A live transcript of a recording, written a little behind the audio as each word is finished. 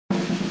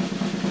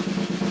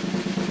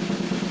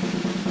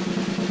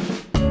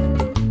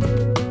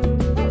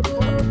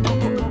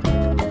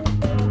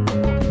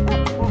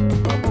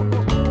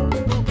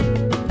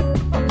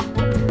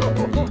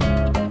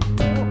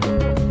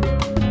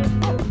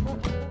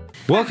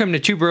Welcome to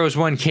Two Bros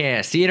One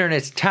Cast, the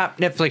internet's top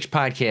Netflix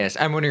podcast.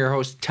 I'm one of your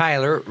hosts,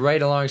 Tyler,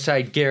 right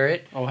alongside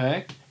Garrett. Oh,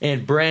 hey.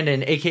 And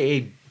Brandon,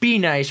 a.k.a. Be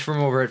Nice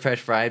from over at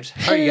Fresh Vibes.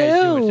 How are you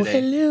guys doing today?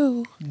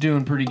 Hello.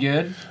 Doing pretty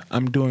good.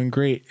 I'm doing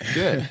great.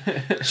 Good.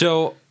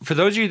 So, for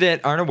those of you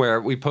that aren't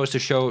aware, we post a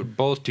show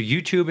both to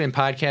YouTube and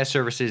podcast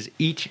services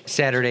each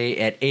Saturday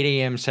at 8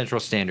 a.m. Central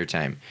Standard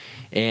Time.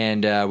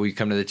 And we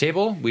come to the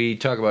table, we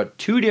talk about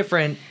two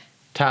different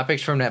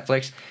topics from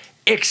Netflix,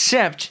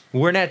 except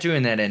we're not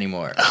doing that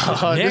anymore.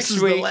 Next this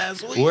is week, the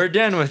last week. we're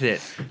done with it.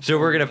 So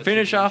we're going to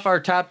finish off our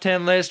top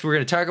 10 list. We're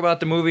going to talk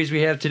about the movies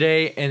we have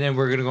today, and then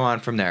we're going to go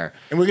on from there.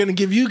 And we're going to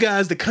give you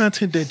guys the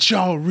content that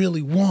y'all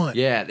really want.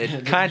 Yeah,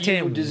 the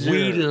content deserve.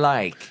 we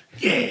like.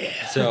 Yeah.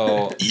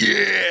 So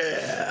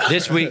Yeah.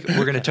 this week,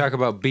 we're going to talk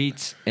about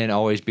Beats and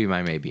Always Be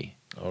My Maybe.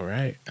 All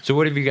right. So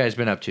what have you guys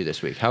been up to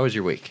this week? How was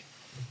your week?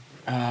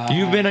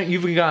 You've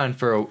been gone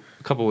for a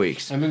couple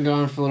weeks. I've been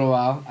gone for a little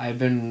while. I've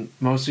been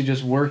mostly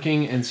just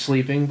working and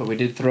sleeping, but we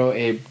did throw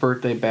a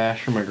birthday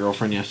bash for my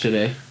girlfriend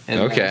yesterday.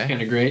 And Okay. that was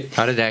kind of great.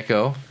 How did that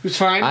go? It was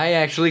fine. I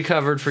actually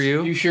covered for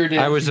you. You sure did.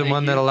 I was the Thank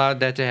one you. that allowed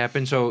that to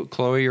happen. So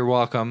Chloe, you're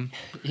welcome.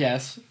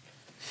 Yes.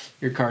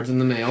 Your card's in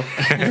the mail.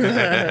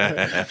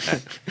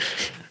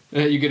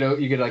 You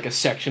get like a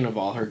section of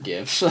all her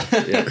gifts.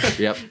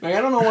 Yep. Like,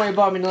 I don't know why you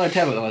bought me another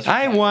tablet. Unless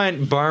I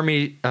want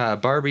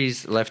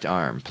Barbie's left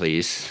arm,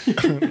 please.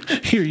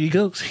 Here you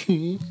go.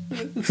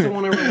 It's the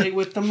one I relate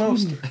with the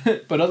most.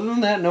 But other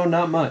than that, no,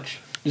 not much.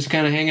 Just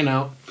kind of hanging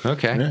out.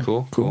 Okay, Yeah,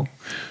 cool.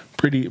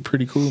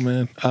 Pretty cool,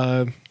 man.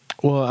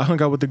 Well, I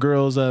hung out with the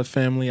girls'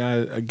 family.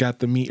 I got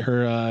to meet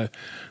her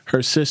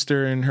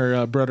sister and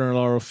her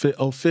brother-in-law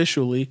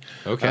officially.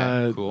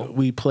 Okay, cool.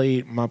 We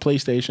played my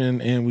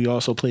PlayStation, and we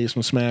also played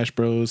some Smash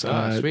Bros.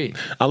 Oh, sweet.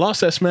 I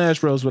lost at Smash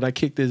Bros, but I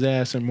kicked his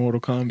ass in Mortal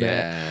Kombat.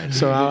 Yeah,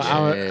 So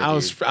yeah,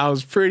 I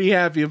was pretty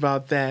happy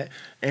about that.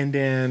 And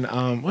then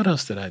what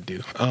else did I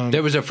do?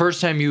 That was the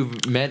first time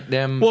you've met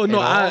them. Well,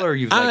 no, at all, or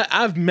you've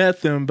I've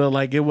met them, but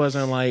like it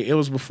wasn't like it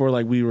was before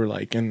like we were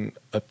like in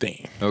a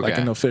thing, like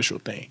Okay. an official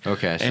thing.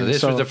 Okay, so And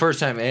this was the first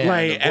time,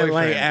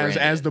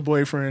 as the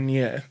boyfriend,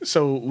 yeah.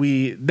 So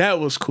that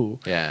was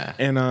cool. Yeah.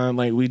 And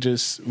like we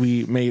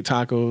made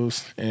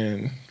tacos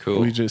and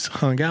Cool. we just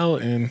hung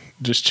out and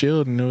just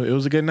chilled, and it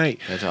was a good night.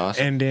 That's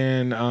awesome. And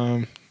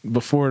then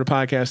before the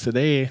podcast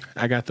today,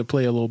 I got to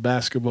play a little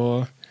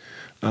basketball.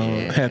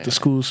 Had to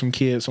school some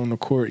kids on the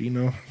court,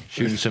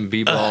 shooting some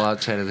b-ball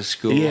outside of the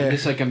school. Yeah. I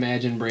just like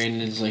imagine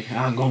Brandon's like,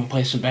 I'm going to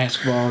play some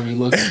basketball, and you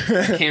look,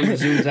 the camera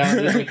zooms out,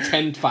 and there's like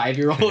 10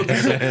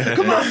 5-year-olds. Like,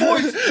 come on,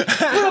 boys,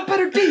 put up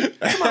better deep.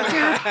 Come on,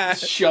 Garrett.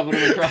 Shoving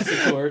them across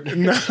the court.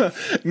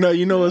 No,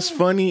 you know what's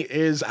funny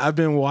is I've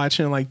been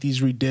watching like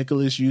these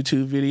ridiculous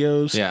YouTube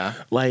videos. Yeah.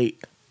 Like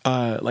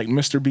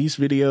Mr. Beast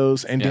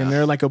videos, and then Yeah.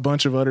 there are like a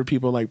bunch of other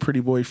people like Pretty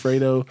Boy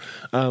Fredo.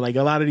 Like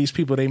a lot of these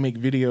people, they make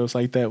videos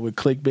like that with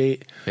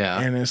clickbait. Yeah.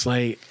 And it's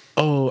like,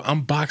 oh,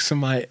 I'm boxing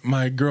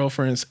my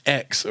girlfriend's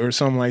ex or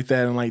something like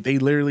that, and like they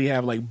literally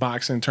have like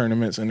boxing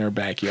tournaments in their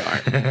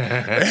backyard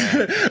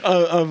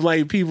of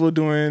like people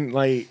doing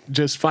like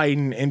just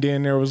fighting. And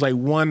then there was like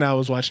one I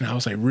was watching, I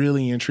was like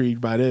really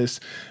intrigued by this,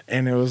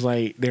 and it was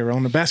like they were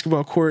on the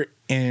basketball court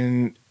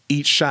and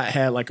each shot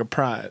had like a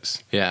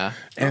prize. Yeah.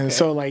 And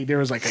so like there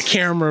was like a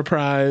camera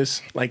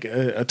prize, like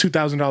a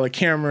 $2,000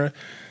 camera.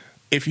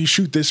 If you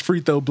shoot this free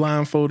throw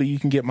blindfolded, you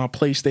can get my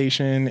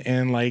PlayStation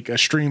and like a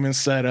streaming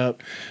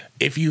setup.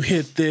 If you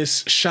hit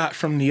this shot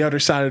from the other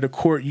side of the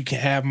court, you can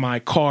have my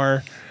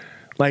car.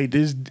 Like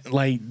this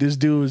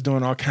dude was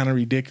doing all kind of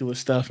ridiculous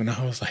stuff, and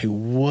I was like,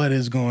 what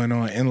is going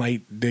on? And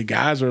like the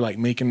guys were like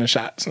making the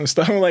shots and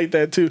stuff like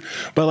that too.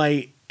 But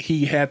like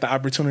he had the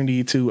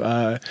opportunity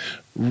to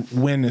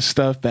win his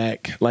stuff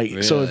back.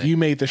 Like, so if Really? you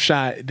made the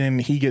shot, then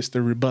he gets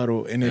the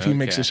rebuttal, and if he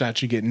makes Okay. the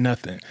shot, you get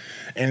nothing.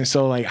 And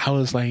so like I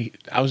was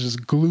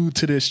just glued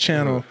to this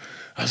channel.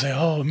 I was like,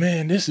 oh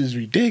man, this is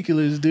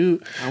ridiculous,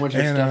 dude. How much of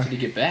And, stuff did he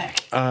get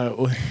back?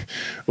 Well,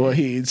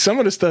 some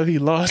of the stuff he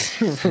lost,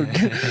 he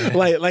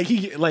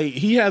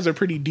has a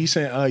pretty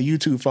decent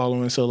YouTube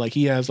following, so like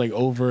he has like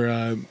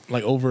over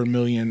 1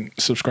 million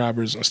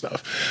subscribers and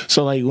stuff.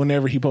 So like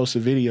whenever he posts a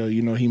video,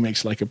 he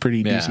makes like a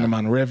pretty decent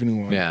amount of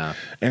revenue on it. Yeah.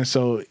 And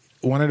so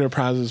one of the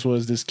prizes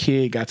was this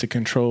kid got to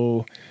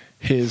control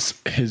his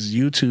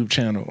YouTube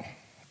channel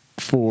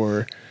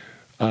for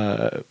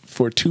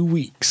 2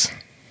 weeks.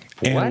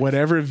 And What?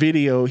 whatever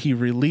video he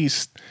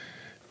released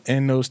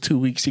in those 2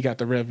 weeks, he got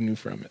the revenue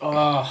from it.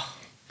 Oh,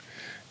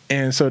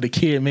 And so the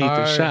kid made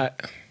the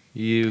shot.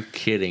 You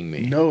kidding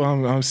me? No,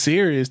 I'm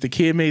serious. The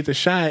kid made the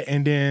shot,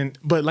 and then,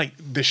 but like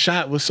the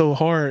shot was so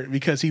hard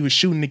because he was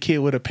shooting the kid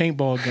with a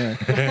paintball gun.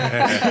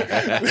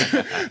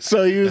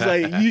 So he was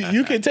like,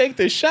 "You can take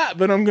the shot,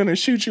 but I'm gonna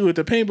shoot you with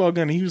the paintball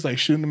gun." And he was like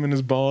shooting him in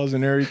his balls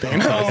and everything.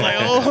 And I was like,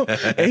 "Oh!"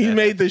 And he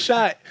made the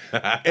shot,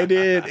 and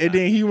then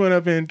he went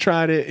up and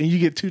tried it, and you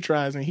get 2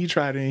 tries, and he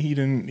tried it, and he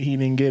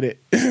didn't get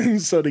it.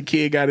 So the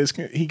kid got his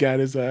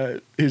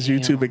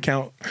YouTube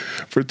account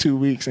for 2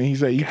 weeks, and he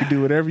said you can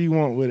do whatever you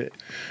want with it.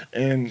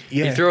 And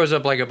yeah, He throws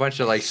up like a bunch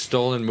of like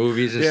stolen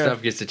movies and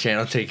stuff, gets the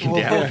channel taken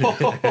down.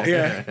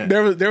 yeah.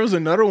 There was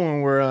another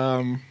one where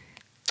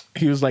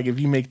he was like, if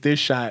you make this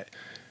shot,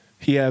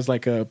 he has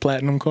like a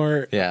platinum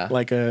card,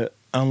 like a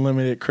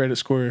unlimited credit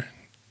score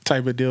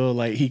type of deal.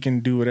 Like he can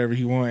do whatever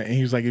he want. And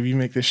he was like, if you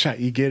make this shot,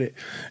 you get it.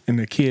 And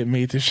the kid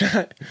made the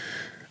shot.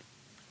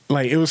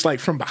 Like it was like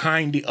from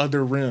behind the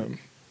other rim.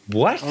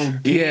 What? Oh,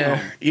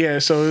 damn. Yeah.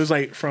 So it was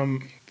like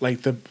from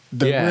like the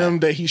rim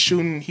that he's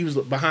shooting. He was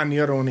behind the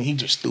other one, and he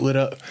just threw it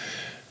up.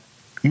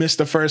 Missed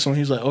the first one.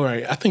 He was like, all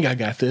right, I think I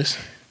got this.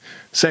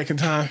 Second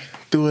time,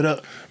 threw it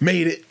up,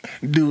 made it.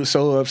 Dude was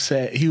so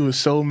upset. He was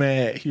so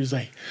mad. He was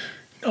like,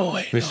 no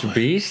way. Mr.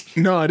 Beast?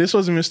 No, this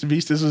wasn't Mr.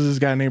 Beast. This was this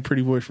guy named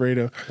Pretty Boy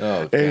Fredo.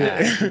 Oh,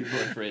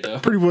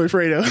 God. Pretty Boy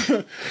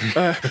Fredo.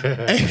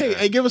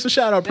 Hey, give us a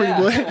shout out, Pretty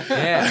Boy.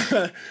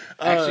 Yeah.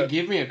 Actually,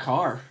 give me a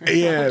car.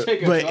 Yeah, I'll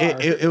take a but car.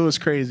 it was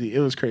crazy. It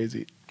was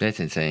crazy. That's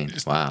insane.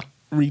 Wow.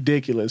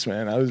 Ridiculous,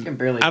 man. I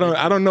barely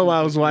don't know why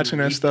I was watching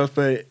that stuff,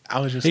 but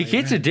I was just It like,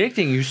 gets man.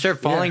 addicting. You start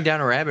falling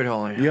down a rabbit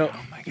hole. And you're Yep.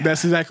 like, oh my God.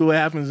 That's exactly what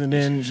happens. And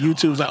then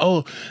YouTube's like,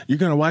 oh, you're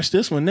going to watch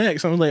this one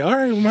next. I was like, all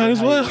right, might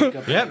as well.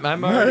 Yep,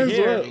 I'm Might already as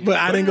here. well. But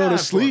I Put didn't it go on to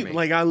for sleep. me.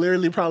 Like, I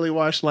literally probably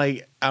watched,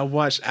 I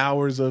watched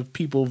hours of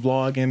people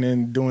vlogging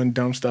and doing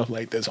dumb stuff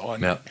like this all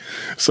night. Yep.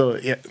 So,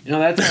 yeah. You know,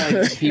 that's how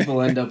like,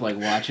 people end up like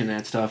watching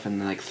that stuff,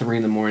 and like 3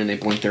 a.m. they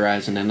blink their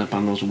eyes and end up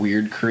on those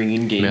weird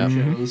Korean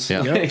game shows. Yeah.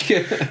 Like,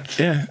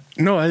 Yeah.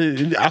 No,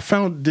 I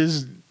found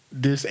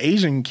this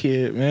Asian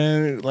kid,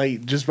 man,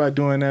 like just by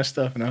doing that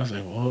stuff, and I was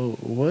like, whoa,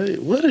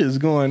 what is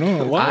going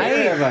on? What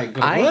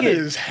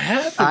is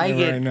happening I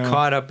get right now?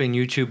 caught up in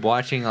YouTube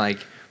watching like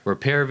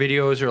repair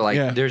videos or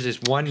like there's this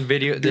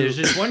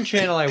one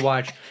channel I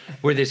watch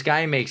where this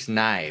guy makes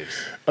knives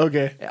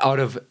Okay. out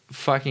of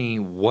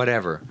fucking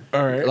whatever.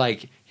 All right.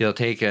 Like he'll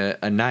take a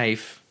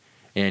knife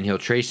and he'll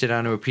trace it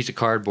onto a piece of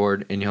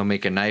cardboard and he'll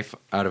make a knife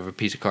out of a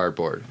piece of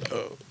cardboard.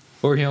 Oh.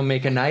 Or he'll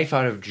make a knife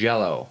out of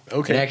Jello.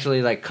 Okay. And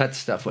actually like cut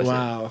stuff with it.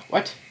 Wow.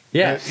 what?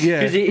 Yeah, Yeah.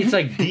 because it's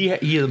like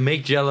he'll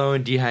make Jello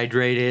and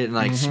dehydrate it and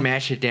like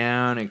smash it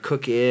down and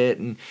cook it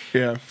and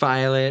Yeah.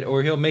 file it,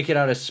 or he'll make it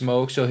out of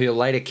smoke. So he'll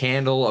light a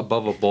candle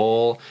above a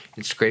bowl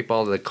and scrape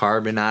all the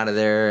carbon out of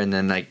there, and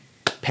then like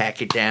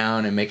pack it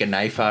down and make a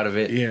knife out of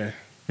it. Yeah.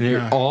 And they're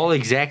Yeah. all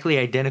exactly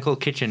identical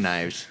kitchen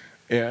knives.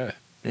 Yeah.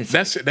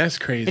 It's- That's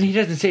crazy. And he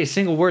doesn't say a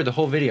single word the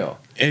whole video.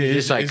 It's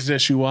just like- it's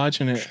just you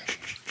watching it.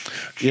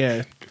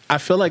 Yeah, I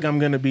feel like I'm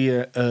gonna be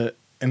an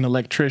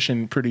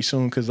electrician pretty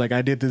soon because like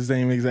I did the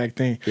same exact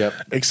thing. Yep.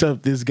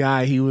 Except this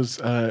guy, he was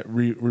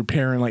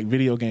repairing like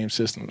video game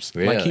systems.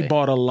 Like he Really?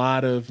 bought a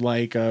lot of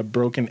like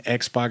broken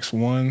Xbox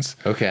Ones.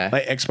 Okay.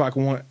 Like Xbox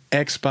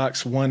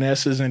One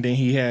S's, and then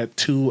he had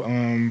two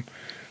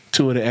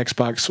of the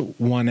Xbox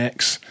One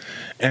X,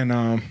 and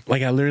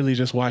like I literally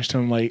just watched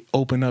him like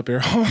open up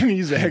all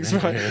these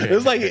Xbox. It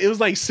was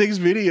like 6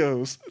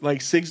 videos,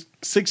 like six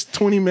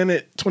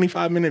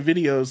 25-minute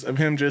videos of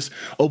him just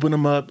opening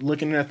them up,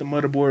 looking at the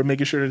motherboard,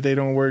 making sure that they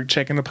don't work,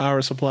 checking the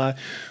power supply,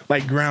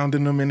 like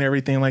grounding them and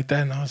everything like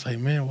that. And I was like,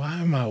 man, why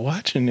am I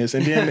watching this?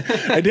 And then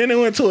it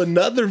went to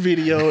another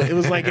video. It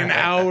was like an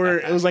hour.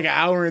 It was like an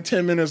hour and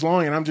 10 minutes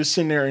long, and I'm just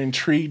sitting there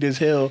intrigued as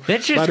hell.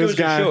 That just by goes this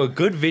to guy. show a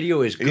good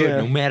video is good Yeah.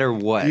 no matter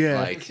what. Yeah.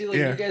 Like, See, like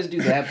Yeah. you guys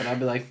do that, but I'd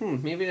be like,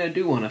 maybe I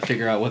do want to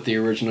figure out what the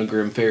original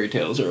Grimm fairy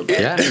tales are about.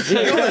 yeah. it's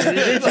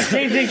the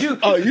same thing too.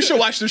 Oh, you should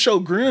watch the show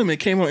Grimm. It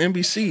came on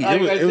NBC. I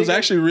It was think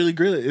actually really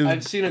good. It was-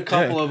 I'd seen a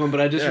couple of them, but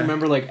I just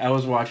remember like I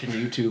was watching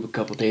YouTube a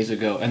couple days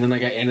ago, and then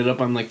like I ended up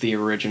on like the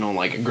original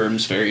like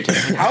Grimm's fairy tale.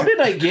 Like, how did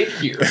I get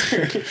here?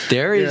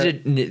 There is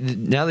Yeah.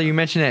 now that you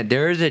mention that,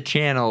 there is a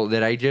channel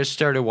that I just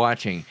started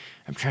watching.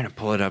 I'm trying to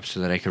pull it up so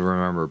that I can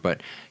remember,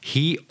 but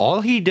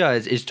all he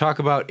does is talk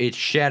about its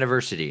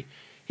Shadiversity.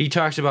 He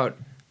talks about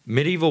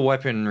medieval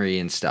weaponry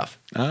and stuff.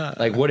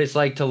 Like what it's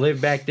like to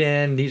live back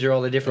then. These are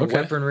all the different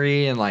Okay.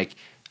 weaponry, and like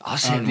I'll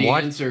sit and The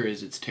watch. answer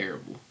is it's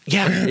terrible.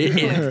 Yeah,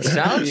 it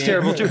sounds Yeah.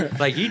 terrible too.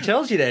 Like he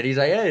tells you that he's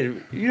like, hey,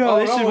 Oh,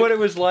 this is no. what it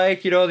was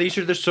like. These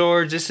are the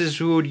swords. This is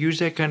who would use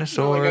that kind of Like,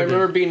 sword. I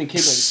remember being a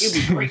kid, like it'd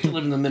be great to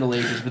live in the Middle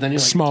Ages, but then you're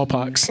like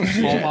Smallpox. smallpox,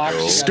 you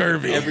got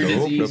Scurvy. every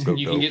Nope, disease, nope,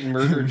 you nope, can get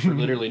murdered for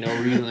literally no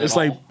reason. It's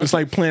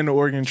like playing the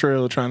Oregon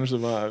Trail trying to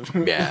survive.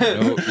 Yeah,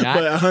 no, But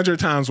not 100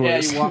 times yeah,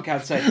 worse. you walk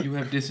outside, you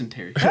have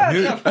dysentery.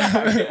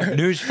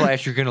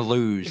 newsflash. You're gonna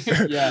lose.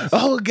 Yes.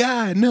 Oh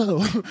God,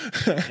 no!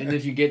 And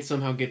if you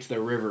somehow get to the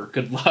river,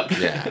 good luck.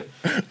 Yeah,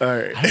 All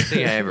right. I don't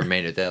think I ever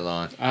made it that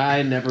long.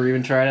 I never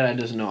even tried it. I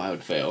just know I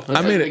would fail. That's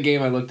I made like it- the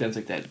game I looked at. It's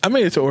like that. I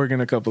made it to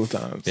Oregon a couple of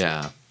times.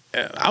 Yeah,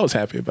 I was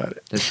happy about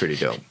it. that's pretty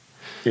dope.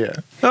 Yeah.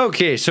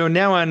 Okay, so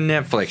now on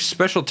Netflix,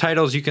 special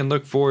titles you can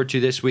look forward to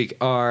this week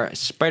are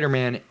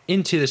Spider-Man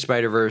Into the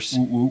Spider-Verse,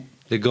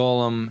 The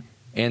Golem,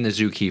 and The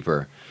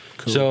Zookeeper.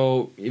 Cool.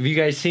 So, have you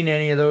guys seen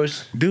any of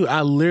those? Dude,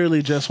 I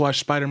literally just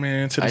watched Spider-Man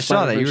Into the I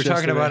saw that. You were Spider-Verse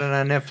talking about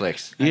yesterday. it on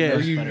Netflix. Yeah. Or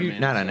you-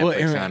 not on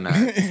Netflix, on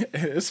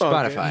it's all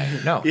good.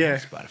 Spotify. No, Yeah.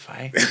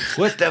 Spotify.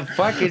 What the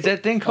fuck is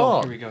that thing Oh,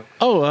 called? here we go.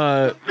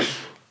 Oh,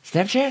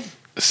 Snapchat?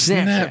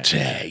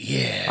 Snapchat.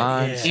 Yeah.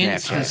 On yeah.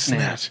 Snapchat.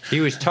 Snap. He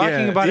was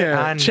talking about it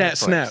on Chat Netflix.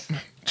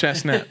 Snap. Chat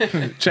Snap.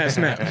 Chat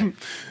Snap.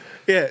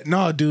 Yeah,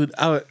 no, dude.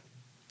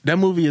 That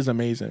movie is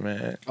amazing,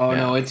 man. Oh Yeah.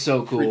 no, it's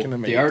so cool. Freaking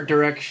amazing. The art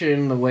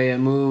direction, the way it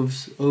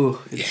moves. Ooh,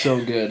 it's so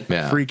good.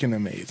 Yeah. Freaking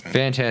amazing.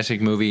 Fantastic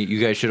movie. You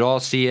guys should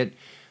all see it.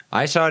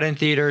 I saw it in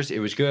theaters. It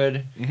was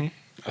good.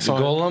 I saw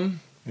it. Golem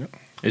Yep.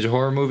 is a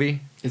horror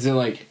movie. Is it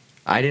like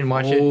I didn't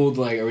watch it. old?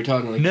 Like, are we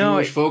talking like No,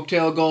 Jewish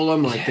folktale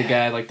golem? Like the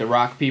guy, like the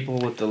rock people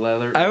with the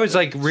leather. I was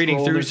like reading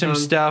scroll through their some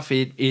tongue? stuff.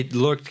 It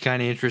looked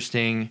kind of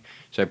interesting,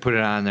 so I put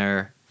it on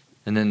there.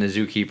 And then the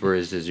zookeeper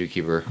is the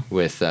zookeeper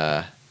with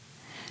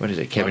what is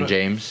it? Kevin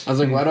James. I was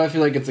like, why do I feel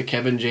like it's a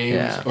Kevin James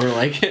Yeah. or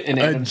like an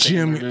A Adam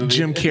Jim Sandler movie?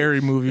 Jim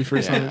Carrey movie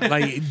for something.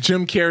 Like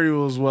Jim Carrey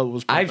was what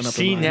was. popping I've up in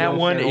seen my that head.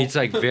 one. Ferrell. It's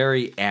like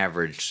very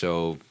average.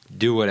 So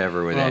do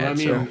whatever with Well, that. I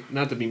mean, so.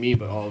 not to be me,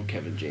 but all of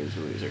Kevin James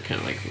movies are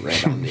kind of like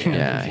right on the edge.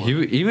 Yeah, of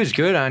one. he was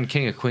good on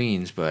King of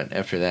Queens, but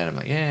after that, I'm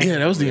like, Yeah,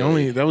 that was the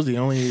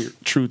only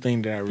true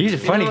thing that I. Really He's a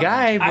funny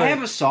guy. But I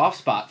have a soft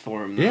spot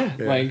for him. Though. Yeah.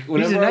 Like He's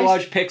whenever a I nice-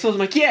 watch Pixels, I'm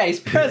like, yeah,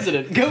 he's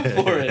president. Go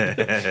for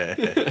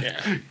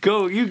it.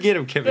 Go, you get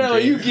him, Kevin. No,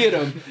 James. you get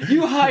him.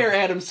 You hire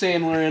Adam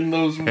Sandler and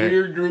those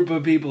weird group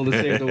of people to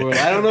save the world.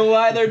 I don't know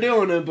why they're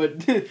doing it,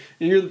 but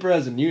you're the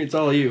president. It's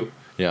all you.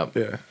 Yep.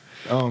 Yeah.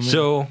 Oh man.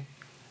 So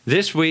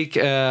this week,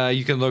 you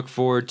can look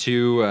forward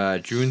to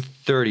June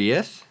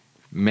 30th.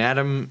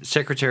 Madam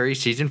Secretary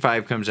season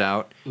 5 comes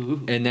out,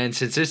 Ooh. and then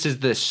since this is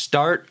the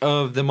start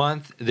of the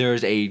month,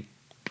 there's a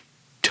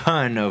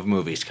ton of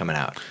movies coming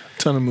out.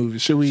 ton of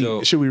movies. Should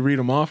we read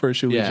them off or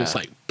should Yeah. we just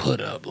like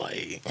put up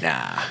like?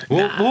 Nah,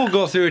 we'll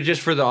go through it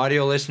just for the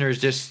audio listeners,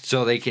 just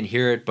so they can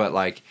hear it. But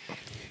like,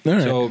 All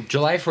right. so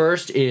July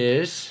 1st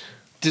is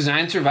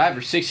Design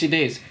Survivor, 60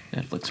 Days.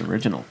 Netflix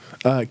original.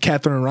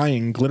 Catherine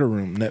Ryan, Glitter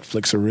Room,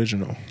 Netflix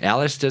original.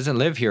 Alice Doesn't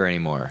Live Here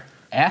Anymore.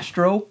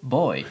 Astro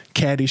Boy.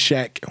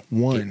 Caddyshack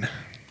 1.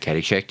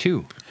 Caddyshack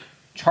 2.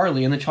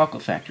 Charlie and the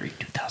Chocolate Factory,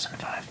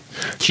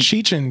 2005.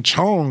 Cheech and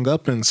Chong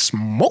Up in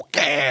Smoky.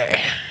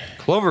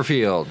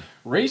 Cloverfield.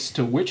 Race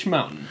to Witch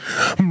Mountain.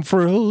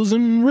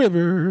 Frozen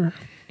River.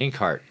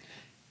 Inkheart.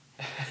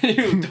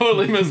 You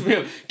totally messed me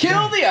up.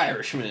 Kill the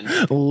Irishman.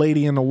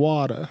 Lady in the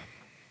Water.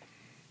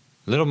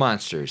 Little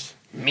Monsters.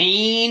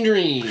 Mean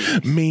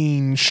Dreams.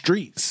 Mean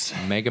Streets.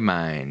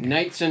 Megamind.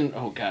 Knights and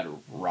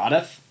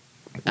Rodeth.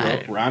 I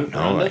have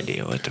no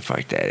idea what the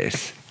fuck that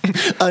is.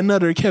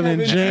 Another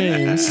Kevin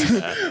James.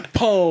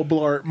 Paul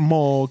Blart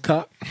Mall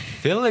Cop.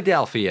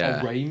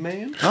 Philadelphia.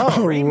 Rayman.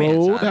 Oh,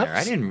 Rayman's on there. Roadhouse.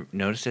 I didn't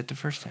notice it the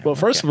first time. Well,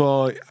 first Okay. of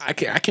all, I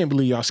can't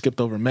believe y'all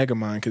skipped over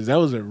Megamind because that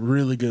was a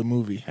really good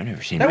movie. I've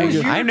never seen That was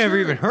Megamind. your I've never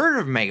turn. even heard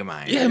of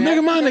Megamind. Yeah,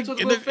 Megamind, that's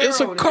with Will it's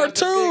Ferrell a when he got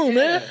the cartoon, big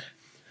man. head.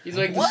 He's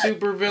like the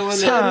super villain.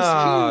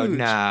 Oh, huge.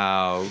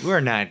 no. We're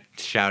not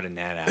shouting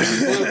that out.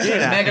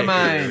 Get out of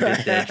Megamind. here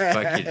with that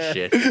fucking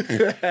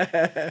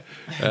shit.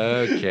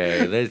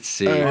 Okay, let's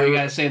see. Oh, you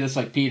gotta say this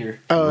like Peter.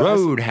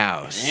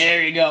 Roadhouse.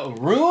 There you go.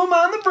 Room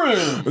on the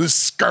broom.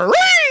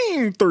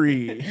 Scream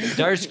 3.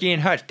 Starsky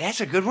and Hutch.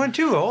 That's a good one,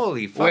 too.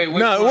 Holy fuck. Wait,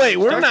 No, wait,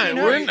 we're not.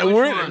 Which one?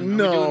 We're Are we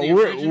no, doing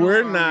the original we're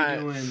or are we not.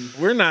 doing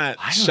We're not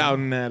I don't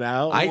shouting that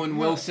out. Owen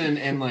Wilson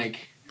and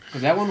like,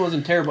 because that one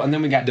wasn't terrible, and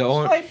then we got The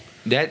Owen- Swipe.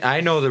 That I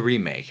know the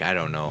remake. I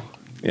don't know. Oh,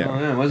 yeah,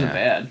 yeah, it wasn't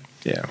bad.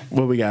 yeah.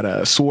 Well, we got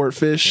a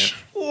Swordfish.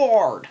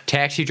 Lord.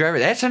 Taxi Driver.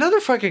 That's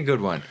another fucking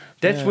good one.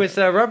 That's Yeah. with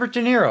Robert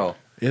De Niro.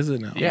 Is it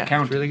now? Yeah,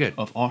 it's really good.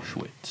 Of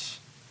Auschwitz.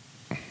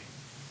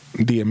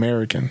 The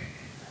American.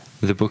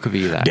 The Book of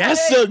Eli.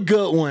 That's a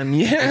good one.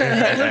 Yeah. Look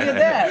at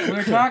that. We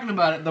were talking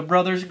about it. The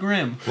Brothers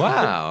Grimm.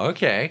 Wow.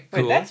 Okay. Wait,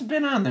 Cool. that's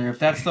been on there. If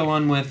that's the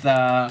one with,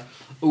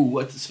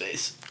 what's his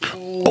face?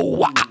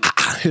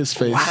 His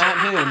face.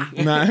 Not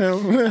him. Not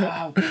him.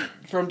 Wow.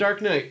 From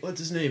Dark Knight. What's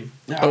his name?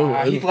 Oh,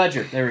 Heath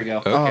Ledger. There we go.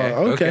 Okay.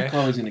 Oh, okay. Okay.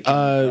 Chloe's gonna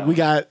kill me.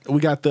 We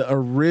got the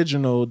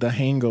original The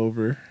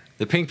Hangover.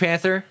 The Pink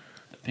Panther.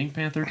 Pink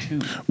Panther 2.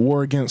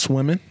 War Against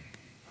Women.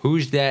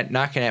 Who's that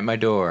knocking at my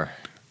door?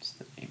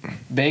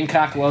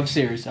 Bangkok Love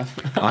Series.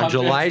 On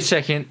July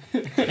 2nd.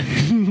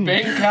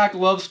 Bangkok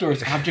Love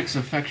Stories. Objects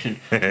of Affection.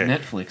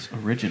 Netflix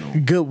original.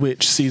 Good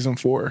Witch Season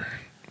 4.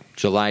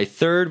 July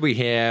 3rd, we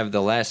have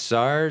The Last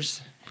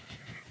Tsars.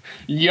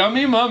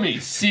 Yummy Mummy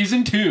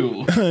Season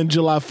 2.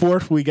 July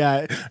 4th, we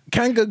got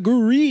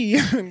Kangaguri.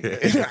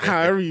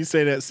 However you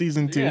say that,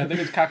 Season 2. Yeah, I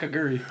think it's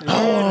Kakaguri.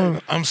 Oh,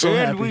 I'm so and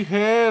happy. we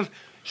have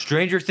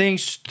Stranger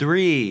Things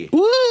 3. Woo!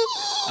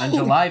 On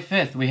July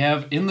 5th, we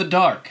have In the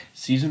Dark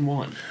Season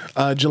 1.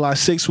 July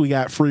 6th, we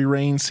got Free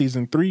Reign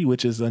Season 3,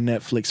 which is a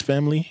Netflix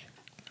family.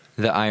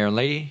 The Iron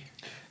Lady.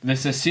 The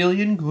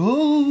Sicilian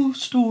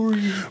Ghost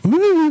Story.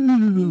 Woo!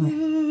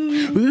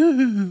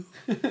 Woo!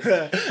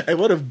 Hey,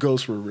 what if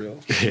ghosts were real?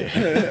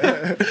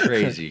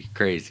 Crazy.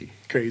 Crazy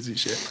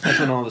shit. That's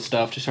when all the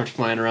stuff just starts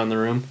flying around the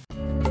room.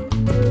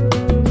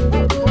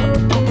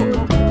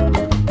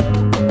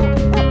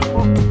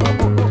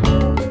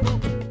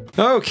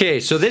 Okay,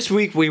 so this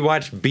week we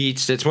watched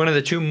Beats. It's one of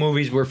the 2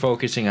 movies we're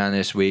focusing on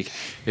this week.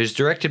 It's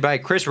directed by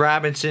Chris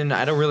Robinson.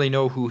 I don't really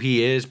know who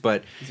he is,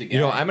 but He's a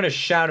guy. I'm going to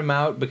shout him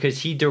out because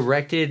he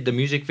directed the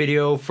music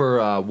video for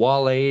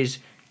Wale's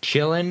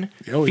Chillin',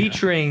 Oh, yeah.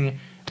 featuring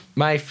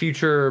my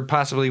future,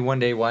 possibly one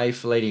day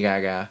wife, Lady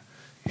Gaga.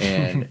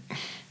 And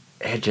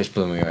it just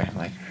blew me away.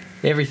 Like,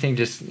 everything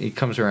it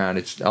comes around.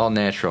 It's all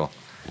natural,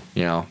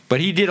 But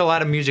he did a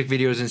lot of music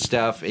videos and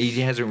stuff.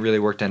 He hasn't really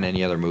worked on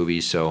any other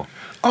movies, so...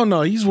 Oh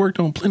no, he's worked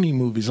on plenty of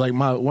movies. Like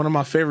one of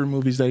my favorite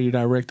movies that he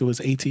directed was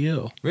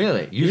ATL.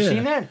 Really? You've Yeah.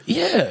 seen that?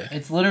 Yeah.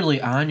 It's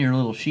literally on your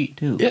little sheet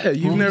too. Yeah,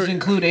 you've Movies never-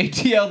 include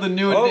ATL, the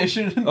new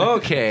edition.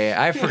 Okay,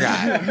 I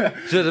forgot.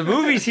 So the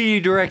movies he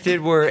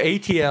directed were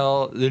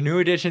ATL, the New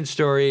Edition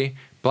Story,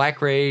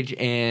 Black Rage,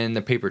 and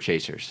The Paper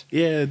Chasers.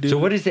 Yeah, dude. So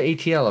what is the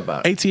ATL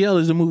about? ATL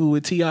is a movie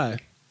with T.I.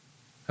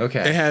 Okay.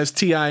 It has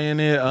T.I. in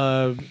it,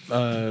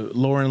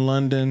 Lauren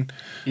London.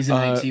 He's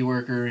an IT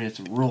worker, and it's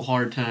a real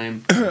hard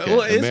time. Okay.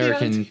 Well, is he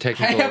American on- I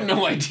Technical. have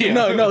no idea.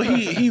 No,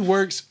 he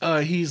works.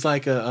 He's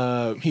like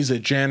he's a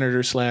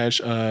janitor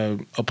slash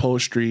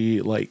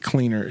upholstery like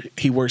cleaner.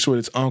 He works with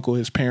his uncle.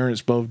 His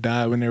parents both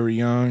died when they were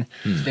young.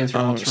 Stands for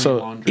alternate So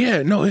laundry.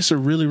 yeah, no, it's a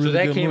really So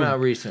that good came movie. out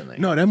recently.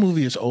 No, that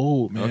movie is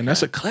old, man. Okay.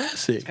 That's a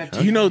classic.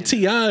 got You know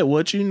T.I. T.I.,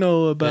 what you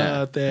know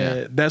about Yeah, that?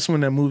 yeah. That's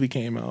when that movie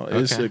came out.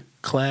 It's Okay. a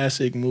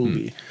classic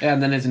movie. Yeah,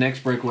 and then his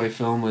next breakaway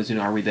film was,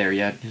 Are We There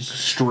Yet? Just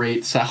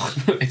straight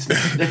south.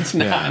 It's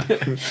not.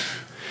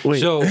 Wait,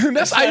 So-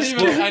 that's Ice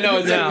Cube. I know,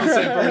 it's not the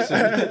same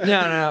person.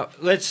 No.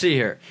 Let's see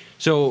here.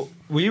 So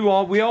we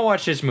all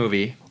watched this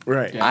movie.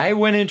 Right. Yeah. I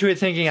went into it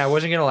thinking I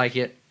wasn't gonna like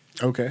it.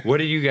 Okay. What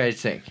did you guys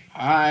think?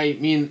 I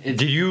mean,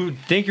 Did you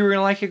think you were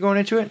gonna like it going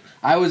into it?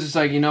 I was just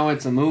like,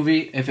 it's a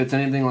movie. If it's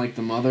anything like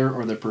The Mother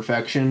or The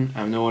Perfection,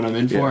 I know what I'm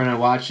in for, Yeah. and I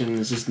watch it, and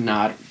it's just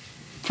not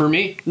for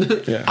me.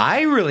 Yeah.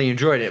 I really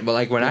enjoyed it, but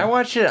like when I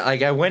watched it,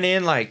 like I went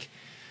in like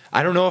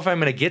I don't know if I'm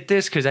gonna get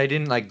this because I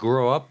didn't like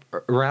grow up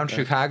around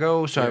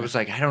Chicago, so I was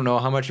like I don't know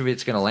how much of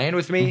it's gonna land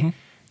with me.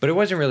 But it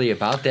wasn't really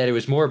about that. It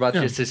was more about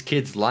Yeah. just this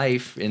kid's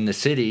life in the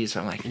city. So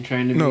I'm like, I'm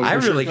trying to. No, be I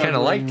for really sure. kind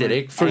of liked it.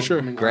 It For sure.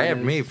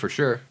 grabbed me for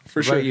sure. For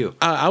What sure. about you?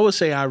 I would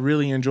say I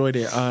really enjoyed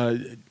it.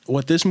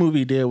 What this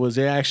movie did was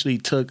it actually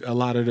took a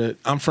lot of the.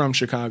 I'm from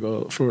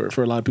Chicago. For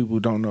a lot of people who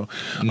don't know,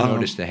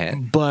 Notice the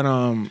hat. But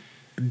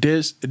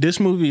this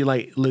movie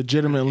like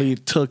legitimately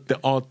took the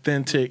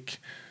authentic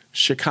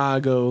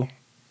Chicago,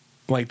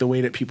 like the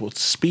way that people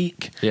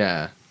speak.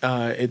 Yeah.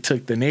 It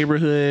took the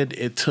neighborhood.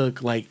 It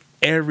took like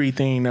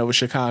everything that was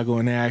Chicago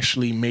and they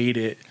actually made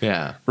it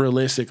Yeah.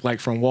 realistic, like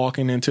from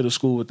walking into the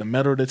school with the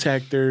metal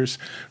detectors,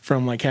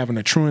 from like having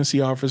a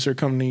truancy officer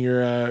come to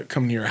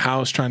your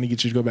house trying to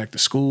get you to go back to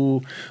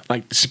school,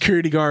 like the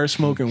security guard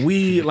smoking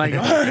weed, like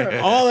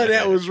all of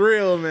that was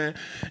real, man.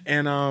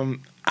 And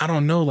I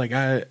don't know, like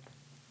I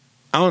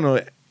don't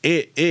know,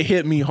 it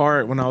hit me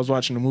hard when I was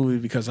watching the movie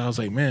because I was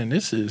like, man,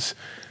 this is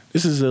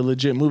a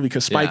legit movie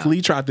because Spike Yeah.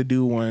 Lee tried to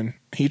do one.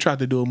 He tried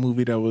to do a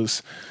movie that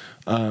was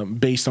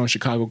based on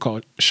Chicago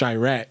called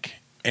Chirac,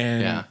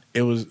 and Yeah.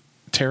 it was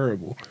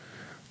terrible.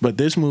 But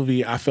this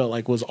movie I felt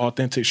like was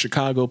authentic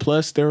Chicago.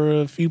 Plus, there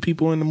were a few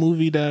people in the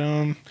movie that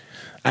I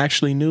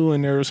actually knew,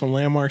 and there were some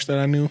landmarks that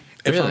I knew.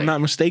 If Really? I'm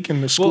not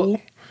mistaken, the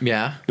school,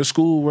 Yeah.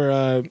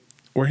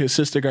 where his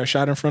sister got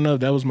shot in front of,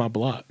 that was my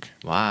block.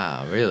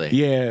 Wow. Really?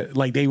 Yeah,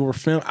 like they were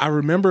film. I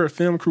remember a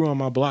film crew on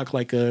my block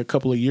like a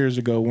couple of years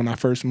ago when I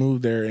first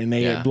moved there, and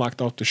they Yeah. had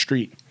blocked off the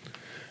street,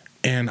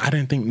 and I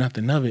didn't think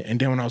nothing of it. And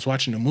then when I was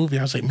watching the movie,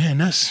 I was like, man,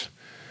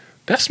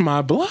 that's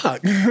my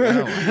block.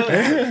 I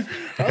was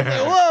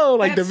like, whoa,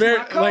 like That's the very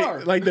my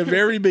car. like the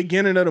very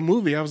beginning of the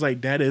movie, I was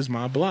like, that is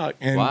my block.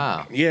 And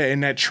Wow. yeah,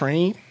 and that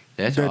train,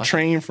 That's the awesome.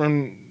 train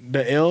from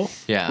the L,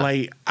 Yeah.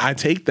 like I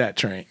take that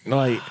train,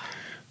 like.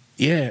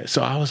 Yeah,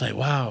 so I was like,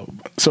 wow.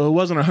 So it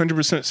wasn't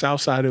 100%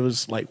 South Side. It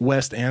was like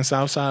West and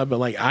South Side. But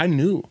like I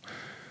knew.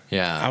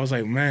 Yeah. I was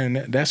like,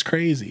 man, that's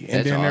crazy. And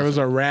That's then there was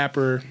awesome. a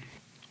rapper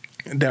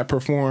that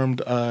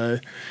performed.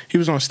 He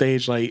was on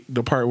stage, like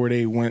the part where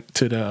they went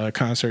to the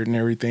concert and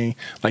everything.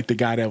 Like the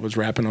guy that was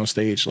rapping on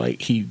stage,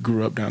 like he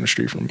grew up down the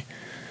street from me.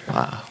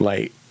 Wow.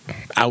 Like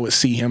I would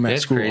see him at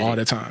That's school crazy. all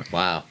the time.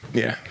 Wow.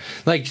 Yeah.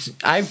 Like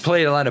I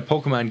played a lot of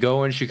Pokemon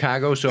Go in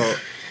Chicago, so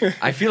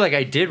I feel like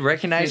I did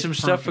recognize some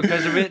stuff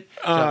because of it.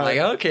 So I'm like,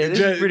 okay, this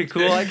is pretty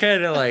cool. I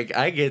kind of like,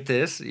 I get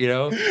this, you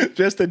know?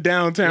 Just the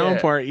downtown Yeah,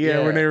 part,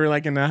 yeah. when they were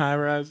like in the high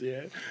rise,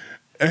 yeah.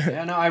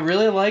 Yeah, no, I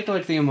really liked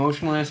like the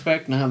emotional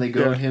aspect and how they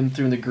go Yeah. with him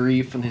through the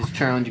grief and his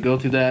trying to go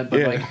through that. But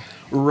Yeah. like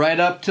right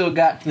up till it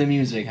got to the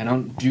music, I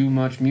don't do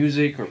much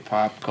music or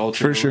pop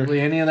culture For or sure.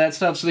 really any of that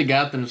stuff. So they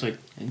got them. It's like,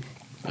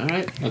 all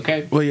right,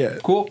 okay, Well, yeah.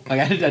 cool. Like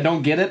I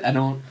don't get it.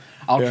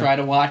 I'll Yeah. try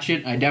to watch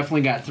it. I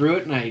definitely got through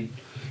it, and I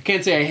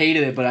can't say I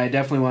hated it, but I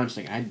definitely watched.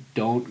 Like I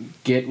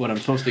don't get what I'm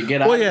supposed to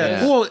get out. Well, of yeah.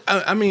 this. Well,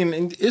 I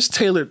mean, it's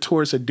tailored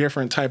towards a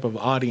different type of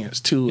audience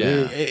too.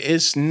 Yeah.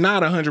 It's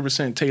not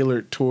 100%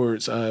 tailored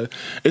towards.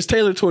 It's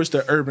tailored towards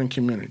the urban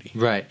community.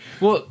 Right.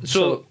 Well,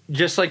 so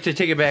just like to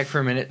take it back for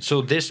a minute.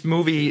 So this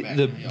movie,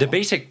 the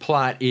basic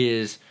plot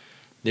is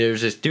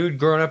there's this dude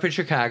growing up in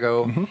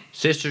Chicago. Mm-hmm.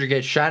 Sister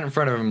gets shot in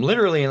front of him,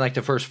 literally in like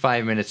the first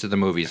 5 minutes of the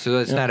movie. So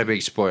that's not a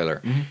big spoiler.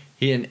 Mm-hmm.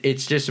 And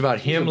it's just about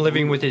him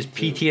living with his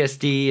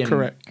PTSD and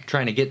Correct.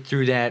 trying to get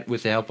through that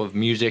with the help of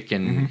music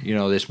and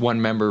this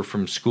one member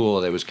from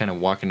school that was kind of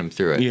walking him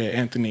through it. Yeah,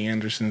 Anthony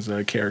Anderson's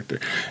character.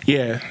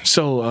 Yeah.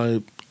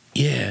 So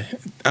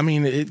I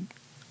mean,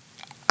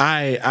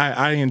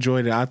 I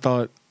enjoyed it.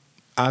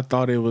 I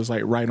thought it was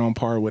like right on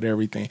par with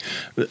everything.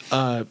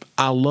 I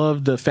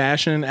love the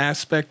fashion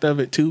aspect of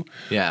it too.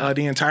 Yeah.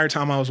 The entire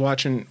time I was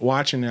watching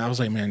it, I was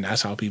like, man,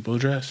 that's how people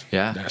dress.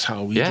 Yeah. That's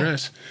how we Yeah.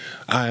 dress.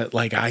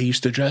 I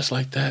used to dress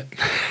like that.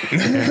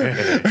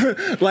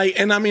 Like,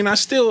 and I mean, I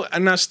still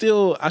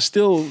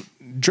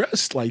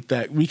dress like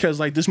that because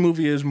like this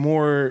movie is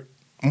more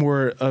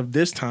of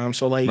this time.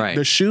 So like Right.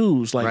 the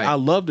shoes, like Right. I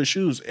love the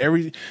shoes.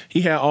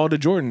 He had all the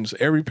Jordans.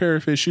 Every pair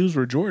of his shoes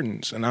were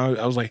Jordans, and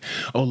I was like,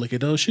 oh, look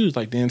at those shoes.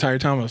 Like the entire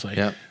time I was like,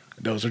 Yep.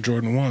 those are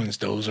Jordan 1s.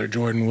 Those are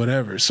Jordan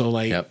whatever. So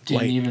like, Yep.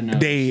 Didn't even know.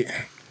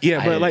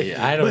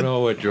 I don't know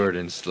what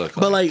Jordans look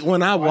like. But like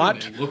when I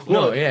watch,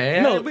 No,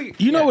 yeah, no, we-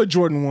 you know yeah. what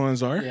Jordan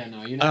 1s are. Yeah,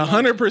 no, you know.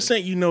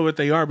 100% you know what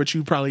they are, but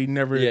you probably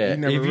never, Yeah, you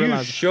never if you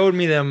realized. showed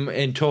me them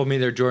and told me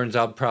they're Jordans,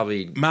 I'll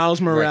probably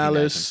Miles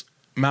recognize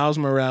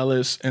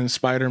Morales and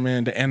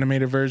Spider-Man, the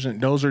animated version,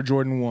 those are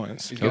Jordan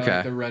 1s. He's got Okay.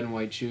 like, the red and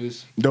white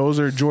shoes. Those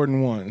are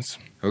Jordan 1s.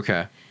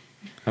 Okay.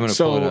 I'm gonna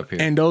pull it up here.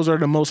 And those are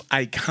the most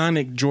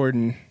iconic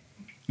Jordan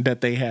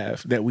that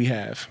we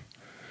have.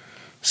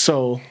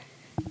 So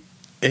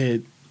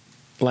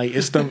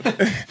it's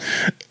the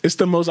it's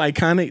the most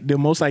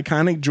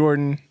iconic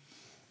Jordan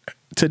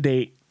to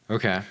date.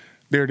 Okay.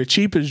 They're the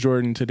cheapest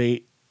Jordan to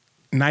date.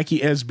 Nike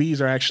SBs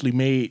are actually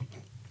made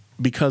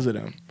because of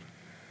them.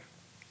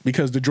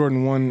 Because the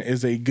Jordan 1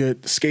 is a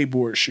good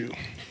skateboard shoe.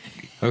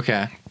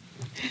 Okay.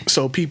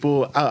 So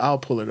people, I'll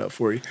pull it up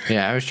for you.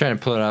 Yeah, I was trying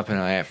to pull it up and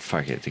I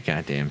fuck it, the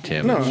goddamn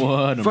Tim. No.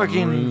 What a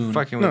fucking maroon.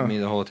 with No. me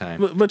the whole time.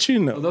 But you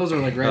know. Well, those are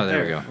like right Oh,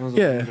 there we there. go. Those are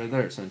Yeah. right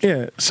there, essentially.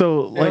 Yeah.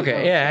 So like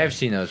Okay, yeah, I've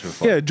seen those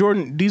before. yeah,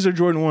 Jordan, these are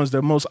Jordan 1s,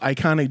 the most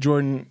iconic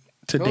Jordan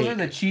to Those date. are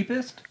the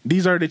cheapest.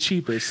 These are the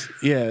cheapest.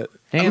 Yeah.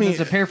 Damn, I mean, there's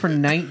a pair for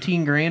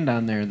 19 grand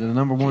on there. The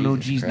number one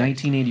OG's Christ.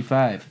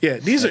 1985. yeah,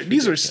 these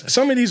are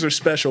some of these are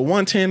special.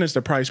 110 is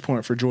the price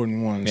point for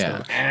Jordan 1s. Yeah.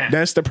 though.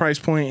 That's the price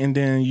point, and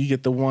then you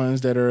get the ones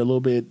that are a little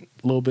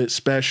bit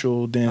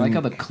special. Then I like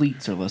how the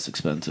cleats are less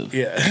expensive.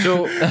 yeah,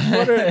 So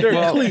well,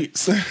 they're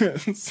cleats.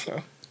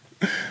 So,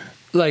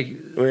 like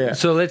yeah.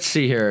 so let's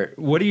see here.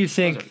 What do you Those are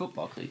think?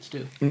 football cleats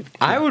too.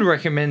 I would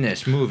recommend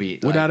this movie.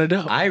 Without a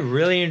doubt. I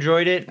really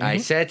enjoyed it. I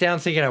sat down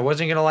thinking I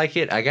wasn't going to like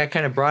it. I got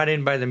kind of brought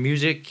in by the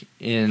music,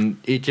 and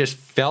it just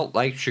felt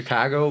like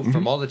Chicago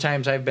from all the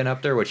times I've been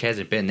up there, which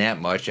hasn't been that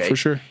much. For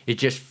sure. It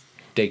just,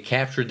 they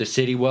captured the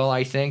city well,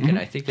 I think, and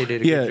I think they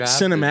did a Yeah, good job.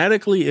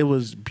 cinematically, it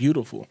was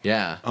beautiful.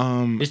 Yeah.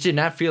 This did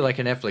not feel like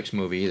a Netflix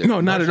movie either. No,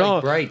 not Much at like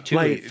all. Bright, too.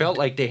 Like- It felt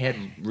like they had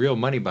real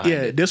money behind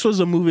Yeah, it. this was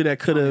a movie that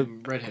could have.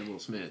 Redhead Will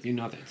Smith. You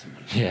know that's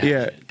somebody. Yeah,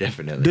 Yeah.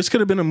 definitely. This could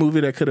have been a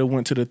movie that could have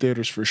went to the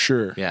theaters for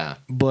sure. Yeah.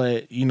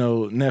 But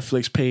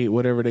Netflix paid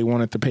whatever they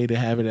wanted to pay to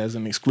have it as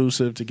an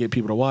exclusive to get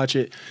people to watch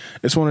it.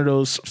 It's one of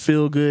those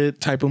feel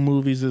good type of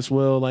movies as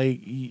well.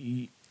 Like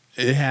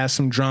it has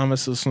some drama,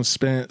 some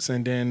suspense,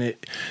 and then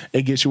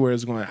it gets you where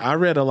it's going. I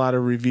read a lot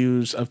of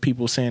reviews of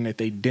people saying that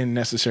they didn't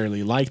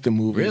necessarily like the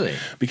movie, Really?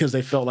 because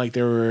they felt like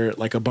there were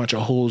like a bunch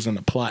of holes in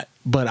the plot.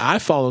 But I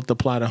followed the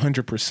plot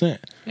 100%.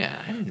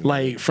 Yeah. I didn't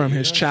Like from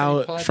his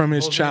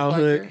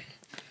childhood.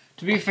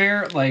 To be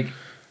fair, like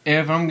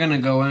if I'm gonna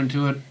go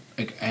into it,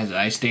 like, as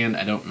I stand,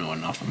 I don't know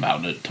enough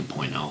about it to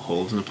point out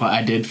holes in the plot.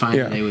 I did find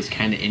Yeah. that it was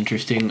kind of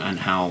interesting on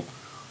how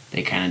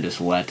they kind of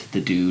just let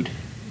the dude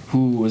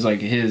who was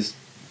like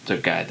the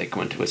guy that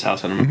went to his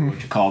house. I don't remember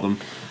what you called him.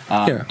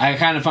 Yeah. I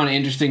kind of found it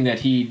interesting that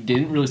he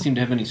didn't really seem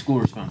to have any school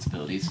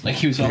responsibilities. Like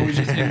he was always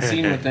just in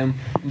scene with them.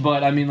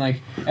 But I mean,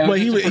 like, But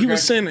he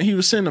was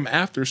sending them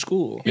after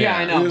school. Yeah,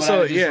 I know. But I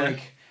was just yeah.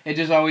 like, it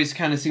just always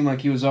kind of seemed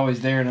like he was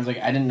always there, and I was like,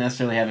 I didn't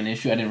necessarily have an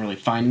issue. I didn't really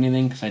find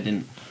anything because I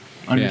didn't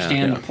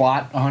understand Yeah. the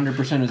plot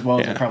 100% as well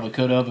as I Yeah. probably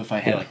could have if I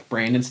had like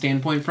Brandon's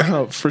standpoint from it.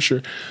 Oh, for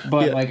sure.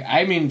 But Yeah. like,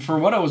 I mean, for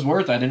what it was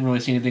worth, I didn't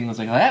really see anything that was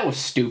like, oh, that was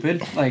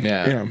stupid. Like,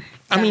 Yeah. Yeah.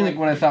 I I mean, like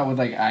what I thought with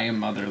like I Am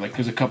Mother. Like,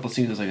 there's a couple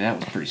scenes I was like, that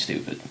was pretty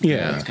stupid.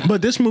 yeah.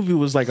 But this movie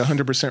was like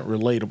 100%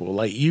 relatable.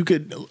 Like you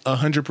could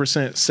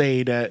 100%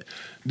 say that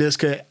this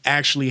could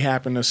actually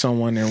happen to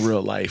someone in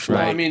real life. Well,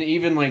 Right. I mean,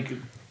 even like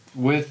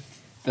with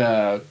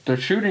the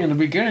shooting in the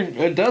beginning,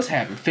 it does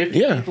happen. 50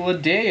 Yeah. people a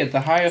day at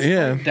the highest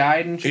Yeah. point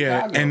died in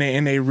Yeah, Chicago.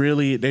 and they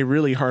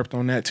really harped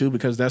on that too,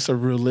 because that's a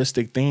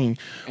realistic thing.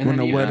 And when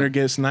then, the yeah. weather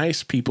gets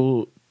nice,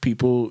 people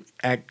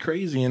act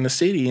crazy in the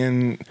city,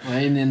 and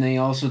And then they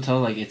also tell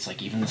like it's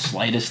like even the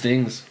slightest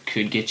things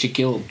could get you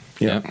killed.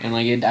 yeah, And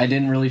like I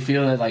didn't really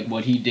feel that like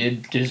what he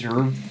did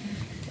deserved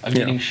of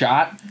getting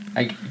shot.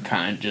 I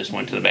kind of just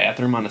went to the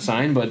bathroom on a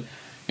sign, but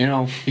you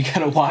know you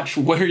gotta watch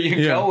where you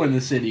Yeah. go in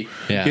the city.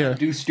 Yeah. Yeah.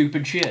 Do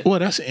stupid shit. Well,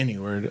 that's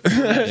anywhere.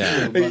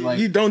 Yeah. But, like,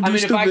 You don't do I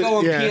mean, if I stupid- go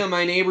and yeah. pee on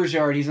my neighbor's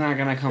yard, he's not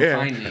gonna come Yeah.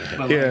 find me. But,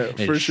 like, Yeah, And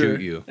for shoot sure.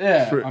 you.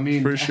 yeah. For- I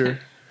mean, for sure.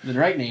 The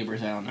right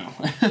neighbors, I don't know.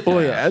 Oh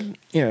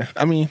yeah.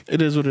 I mean,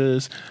 it is what it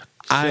is.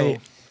 I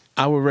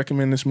would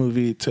recommend this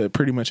movie to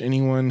pretty much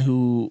anyone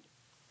who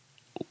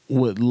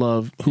would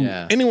love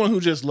anyone who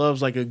just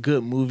loves like a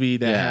good movie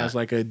that has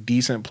like a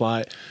decent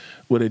plot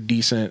with a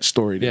decent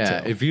story to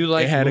tell. If you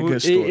like, it had a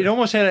good story. It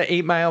almost had an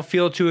 8 Mile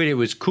feel to it. It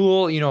was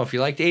cool. You know, if you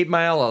liked 8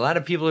 Mile, a lot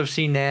of people have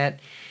seen that.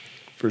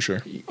 For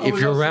sure. If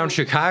you're around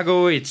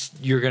Chicago,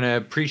 you're gonna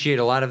appreciate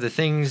a lot of the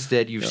things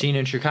that you've seen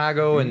in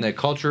Chicago and the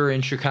culture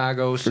in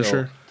Chicago. For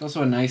sure. It's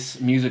also a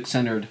nice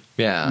music-centered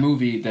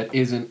movie that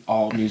isn't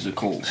all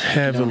musicals.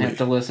 Heavily. You don't have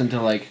to listen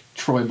to like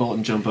Troy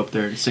Bolton jump up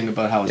there and sing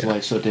about how his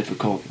life's so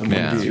difficult.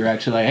 And you're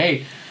actually like,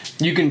 hey,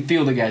 you can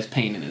feel the guy's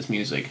pain in his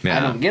music.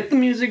 I don't get the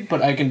music,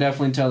 but I can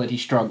definitely tell that he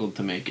struggled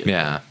to make it.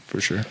 Yeah, for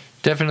sure.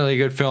 Definitely a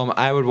good film.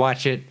 I would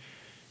watch it,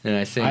 and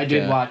I think I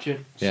did watch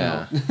it.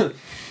 Yeah. So.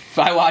 If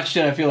I watched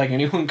it, I feel like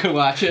anyone could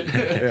watch it.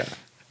 Yeah,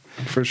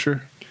 for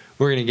sure.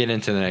 We're going to get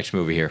into the next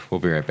movie here. We'll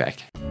be right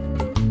back.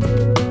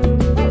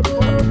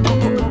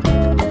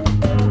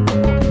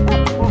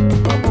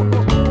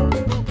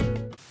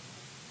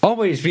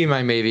 Always Be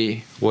My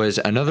Maybe was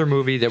another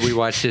movie that we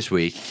watched this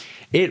week.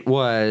 It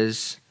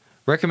was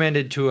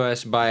recommended to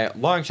us by a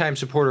longtime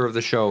supporter of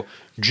the show,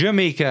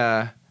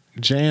 Jamaica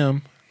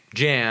Jam,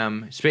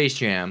 Space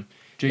Jam.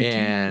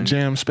 And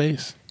Jam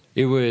Space.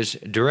 It was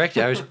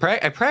directed.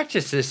 I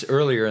practiced this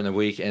earlier in the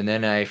week, and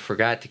then I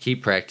forgot to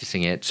keep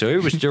practicing it. So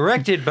it was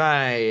directed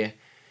by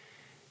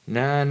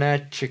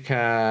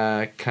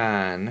Nanachika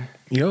Khan.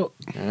 Yep.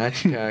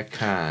 Nanachika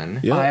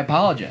Khan. Yep. I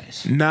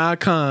apologize. Nah,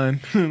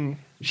 Khan.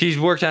 She's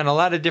worked on a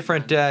lot of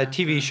different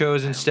TV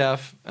shows and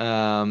stuff.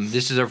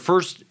 This is her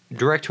first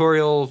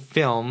directorial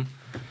film,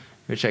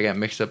 which I got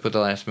mixed up with the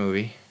last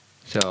movie.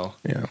 So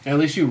yeah. At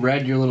least you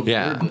read your little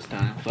blurb this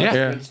time. So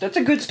that's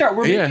a good start.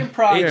 We're making It's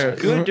progress.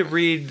 good to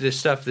read the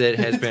stuff that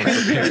has been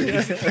prepared.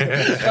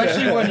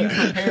 Especially when you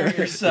prepare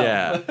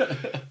yourself. Yeah.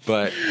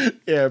 But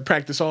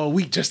practice all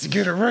week just to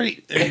get it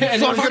right.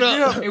 And fuck it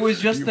up. It was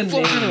just the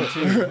name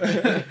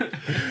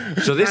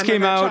too. So this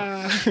came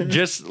out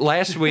just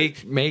last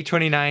week, May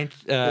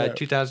 29th,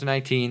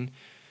 2019.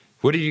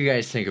 What did you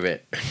guys think of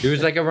it? It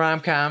was like a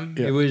rom-com.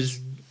 Yeah. It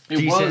was It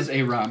decent. was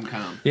a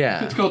rom-com.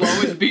 Yeah. It's called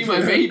Always Be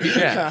My Baby.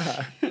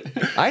 Yeah.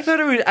 I thought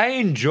I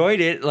enjoyed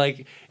it.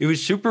 Like, it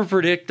was super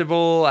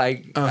predictable. I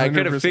could have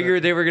 100%.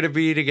 figured they were going to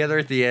be together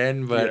at the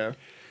end, but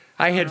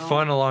I had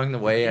fun along the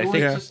way. I It was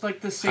think just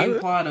like the same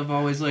plot of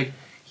always like,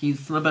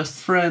 he's my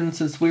best friend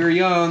since we were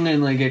young,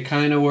 and like it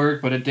kind of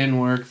worked, but it didn't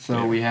work,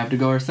 so we have to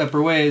go our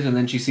separate ways, and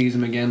then she sees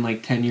him again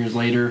like 10 years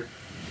later,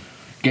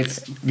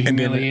 gets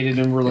humiliated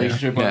in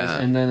relationship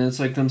and then it's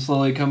like them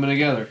slowly coming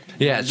together.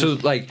 Yeah, so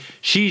like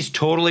she's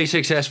totally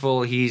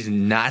successful, he's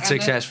not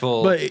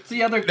successful. But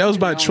that was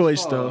by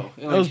choice, though.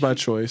 Like, that was by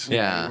choice.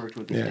 Yeah. He worked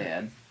with his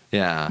dad.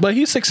 Yeah. But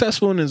he's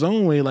successful in his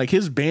own way. Like,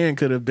 his band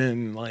could have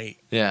been, like,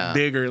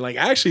 bigger. Like,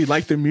 I actually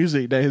liked the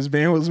music that his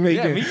band was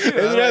making. Yeah, me too.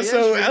 I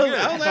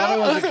thought it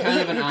was a kind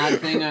of an odd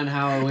thing on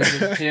how it was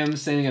just him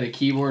sitting at a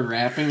keyboard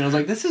rapping. And I was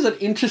like, this is an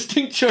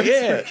interesting choice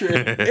for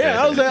Trip.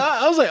 Yeah,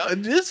 I was like,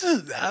 this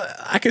is,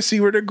 I can see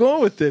where they're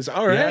going with this.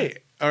 All right.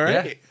 All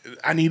right. Yeah.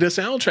 I need a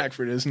soundtrack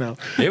for this now.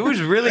 It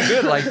was really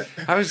good. Like,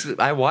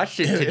 I watched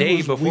it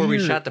today before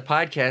we shot the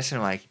podcast, and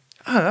I'm like,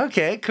 oh,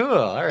 okay, cool.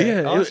 All right.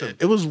 Yeah, awesome.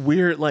 it was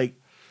weird, like,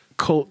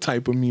 cult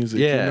type of music.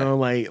 Yeah. You know,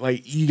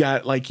 like you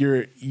got like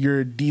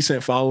your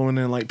decent following,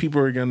 and like people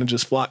are gonna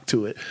just flock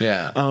to it.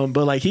 Yeah.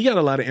 But like he got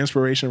a lot of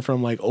inspiration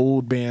from like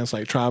old bands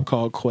like Tribe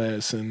Called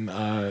Quest and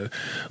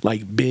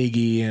like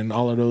Biggie and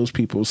all of those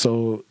people.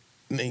 So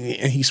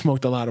and he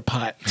smoked a lot of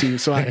pot too,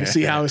 so I can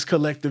see how his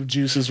collective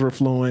juices were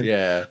flowing.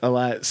 Yeah. A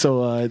lot.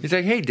 So he's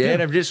like, "Hey,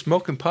 Dad, I'm just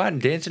smoking pot and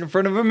dancing in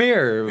front of a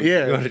mirror."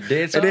 Yeah. You want to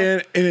dance? And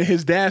then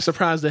his dad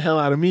surprised the hell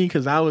out of me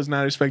because I was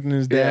not expecting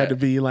his dad to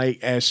be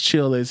like as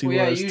chill as he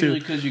was usually too.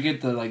 because you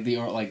get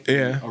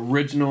the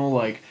original,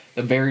 like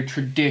the very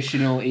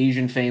traditional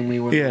Asian family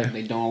where like,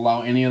 they don't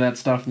allow any of that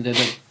stuff, and they're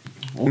like,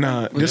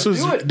 nah, this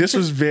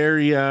was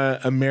very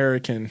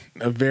American,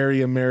 a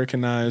very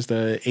Americanized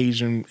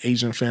Asian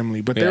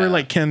family, but they were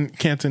like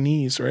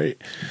Cantonese, right?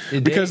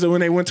 Because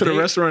when they went to the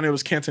restaurant, it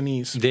was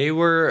Cantonese. They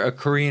were a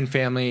Korean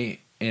family,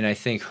 and I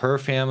think her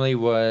family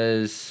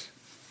was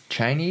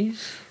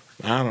Chinese.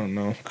 I don't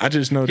know. I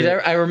just know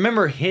that. I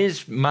remember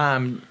his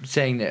mom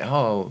saying that,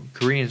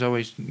 Koreans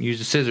always use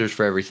the scissors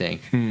for everything.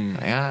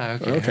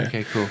 Like,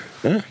 okay, cool.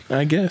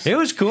 I guess. It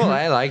was cool.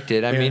 I liked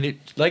it. I mean,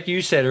 like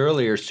you said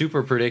earlier,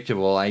 super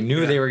predictable. I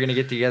knew they were going to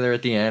get together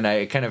at the end.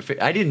 I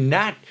did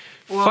not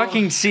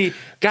fucking see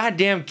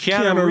goddamn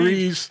Keanu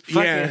Reeves.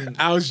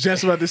 I was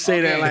just about to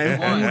say that.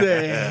 Like, who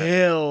the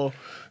hell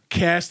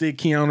casted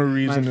Keanu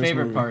Reeves in this movie?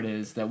 My favorite part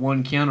is that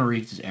one, Keanu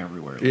Reeves is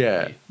everywhere.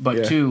 Yeah.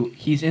 But two,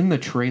 he's in the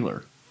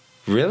trailer.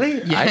 Really?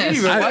 Yes. I didn't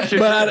even watch it.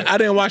 But I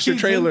didn't watch the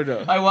trailer,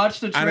 though. I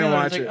watched the trailer. I didn't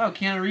watch it. Oh,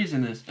 Keanu Reeves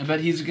in this. I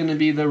bet he's going to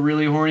be the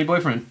really horny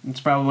boyfriend.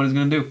 That's probably what he's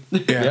going to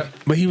do. Yeah.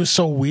 But he was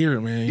so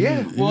weird, man.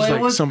 Yeah. He was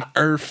like some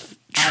Earth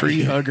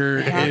tree hugger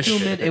I have ish. to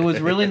admit, it was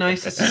really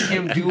nice to see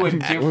him do a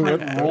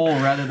different role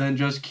rather than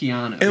just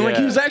Keanu. And like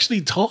he Yeah. was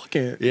actually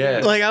talking.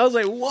 Yeah. Like I was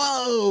like,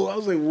 whoa. I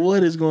was like,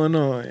 what is going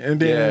on? And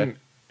then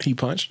he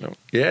punched him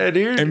Yeah,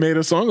 dude. and made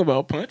a song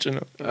about punching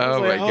him. I was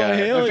Oh like, my God.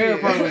 hell My favorite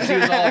yeah. part was he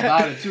was all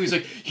about it too. He's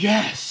like,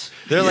 yes,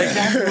 They're like,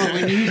 exactly what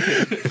we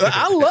needed.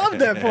 I love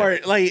that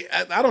part. Like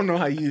I don't know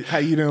how you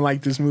didn't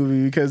like this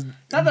movie because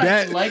Not that I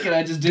didn't like it,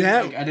 I just didn't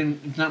that- like. I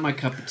didn't. It's not my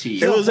cup of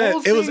tea. It was the at-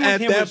 whole it was thing at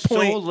with him that was so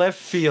point- left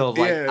field,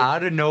 like Yeah.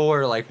 out of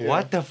nowhere. Like,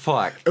 what the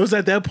fuck? it was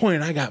at that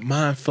point I got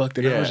mind fucked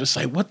and I Yeah. was just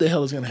like, what the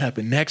hell is gonna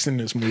happen next in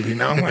this movie?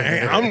 Now I'm like,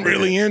 I'm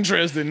really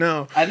interested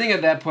now. I think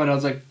at that point I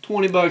was like,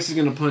 $20 is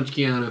gonna punch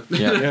Keanu.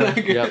 Yeah.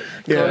 Yep.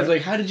 So Yeah. I was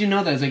like, how did you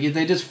know that? It's like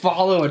they just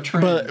follow a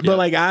trend. But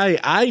like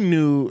I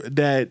knew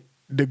that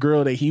the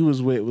girl that he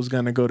was with was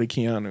gonna go to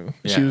Keanu.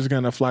 She Yeah. was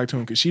gonna flock to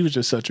him because she was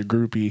just such a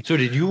groupie. So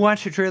did you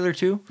watch the trailer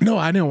too? No,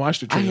 I didn't watch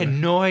the I trailer. had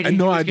no idea. I had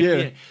no he was gonna be in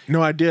idea. it.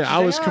 No idea. I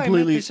She's was like, "Oh,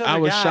 completely. met this other I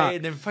was guy," shocked.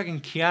 And then fucking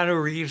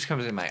Keanu Reeves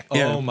comes in. Like,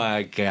 Yeah. oh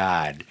my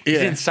god, he's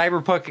Yeah. in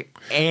Cyberpunk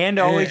and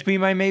Always Be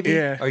My Maybe.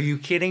 Yeah. Are you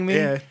kidding me?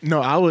 Yeah.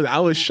 No, I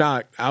was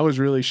shocked. I was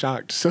really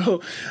shocked.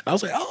 So I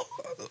was like, oh,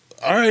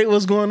 all right,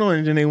 what's going on?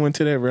 And then they went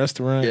to that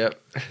restaurant. Yep.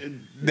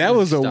 That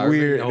was a Starving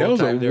weird. the That whole was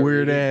a time they were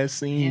weird eating. ass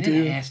scene And too.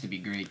 it has to be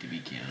great to be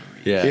Keanu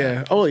Reeves. Yeah.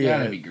 Yeah. Oh It's yeah.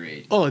 gotta be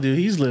great. Oh dude,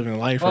 he's living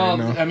life Well,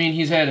 right now. I mean,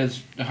 he's had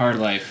his hard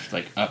life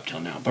like up till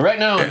now, but right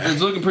now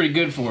it's looking pretty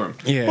good for him.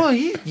 Yeah. Well,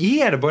 he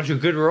had a bunch of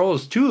good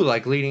roles too,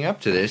 like leading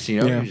up to this. You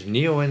know, Yeah. he was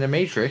Neo in the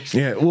Matrix.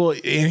 Yeah, well,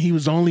 and he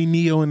was only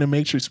Neo in the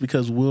Matrix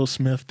because Will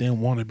Smith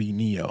didn't want to be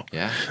Neo.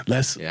 Yeah.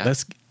 Let's Yeah.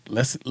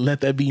 let's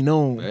let that be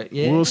known.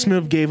 Yeah. Will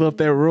Smith gave up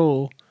that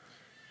role,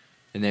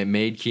 And they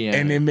made Keanu.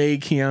 and it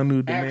made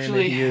Keanu the man that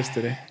Actually- he is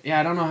today. Yeah,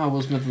 I don't know how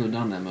Will Smith would have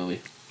done that movie.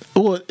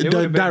 Well, would the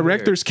have been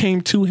directors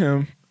came to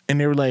him and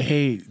they were like,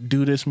 "Hey,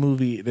 do this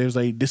movie." There's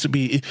like, "This would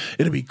be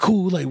it'll be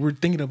cool." Like we're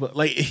thinking about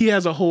like he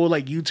has a whole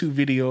like YouTube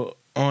video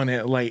on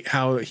it, like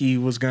how he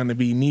was gonna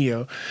be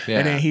Neo, Yeah.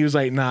 and then he was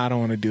like, "Nah, I don't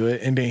want to do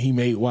it," and then he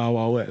made Wild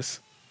Wild West.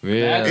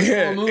 Yeah. That's a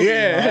Yeah, cool movie.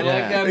 yeah, I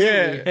like that movie.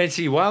 yeah. And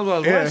see, Wild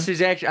Wild Yeah. West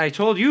is actually. I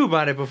told you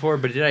about it before,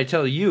 but did I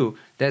tell you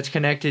that's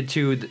connected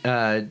to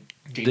the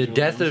James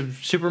death Williams.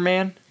 of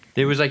Superman?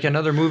 There was like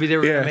another movie they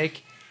were Yeah. gonna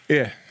make.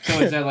 Yeah, So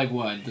is that like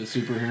what the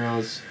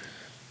superheroes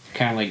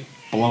kind of like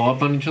blow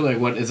up on each other? Like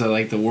what is it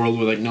like the world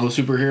with like no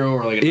superhero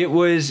or like It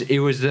was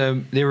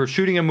they were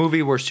shooting a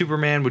movie where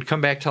Superman would come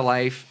back to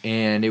life,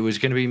 and it was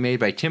going to be made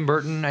by Tim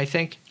Burton, I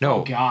think. oh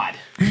No, god,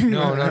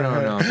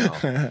 no.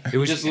 It it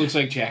was just looks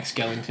like Jack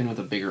Skellington with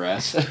a bigger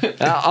S.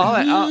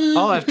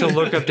 I'll have to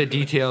look up the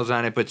details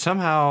on it, but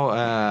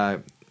somehow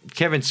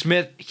Kevin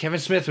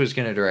Smith was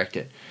going to direct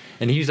it,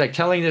 and he was like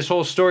telling this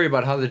whole story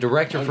about how the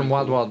director from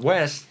Wild Wild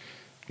West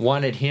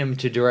wanted him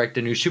to direct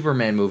a new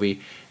Superman movie.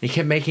 And he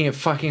kept making it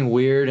fucking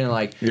weird and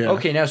like, Yeah.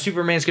 okay, now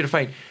Superman's going to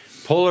fight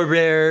polar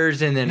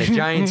bears and then a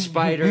giant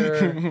spider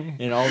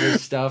and all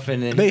this stuff,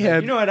 and then They he's like,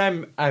 had- you know what,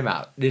 I'm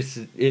out.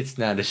 It's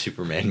not a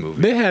Superman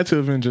movie. they had to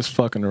have been just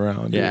fucking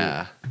around. Dude.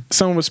 Yeah.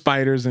 Some with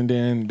spiders, and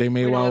then they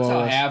made You know, Wild that's how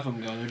Wild West. half of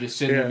them go. They're just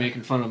sitting Yeah. there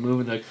making fun of a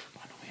movie. Like,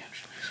 why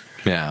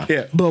don't we have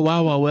Yeah. Yeah, but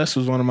Wild Wild West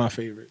was one of my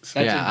favorites.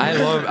 That's Yeah,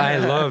 a- I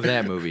love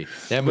that movie.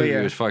 That movie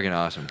yeah. was fucking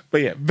awesome.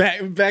 But yeah,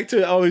 back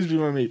to Always Be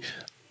My Maybe.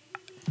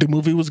 The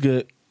movie was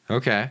good.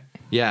 Okay.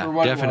 Yeah, For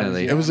what it was,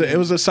 definitely. yeah. It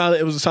was a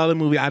solid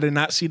movie. I did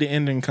not see the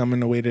ending coming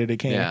the way that it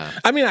came. Yeah.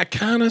 I mean, I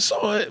kind of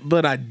saw it,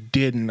 but I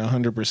didn't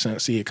 100%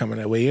 see it coming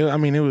that way. I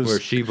mean, it was Where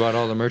she bought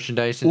all the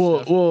merchandise and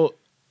stuff. well.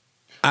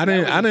 I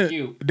didn't. was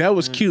cute. That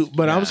was cute,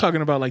 but I was Yeah.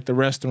 talking about like the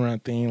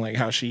restaurant thing, like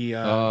how she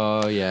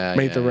Oh yeah.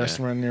 made yeah, the yeah.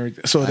 restaurant and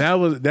everything. So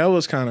that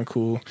was kind of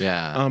cool.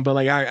 Yeah. But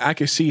like I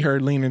could see her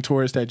leaning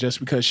towards that just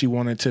because she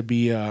wanted to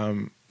be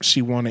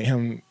she wanted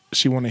him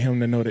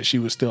to know that she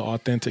was still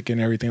authentic and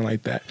everything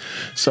like that.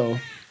 So,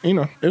 you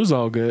know, it was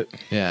all good.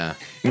 Yeah.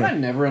 What I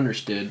never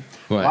understood.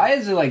 What? Why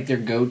is it like their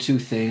go-to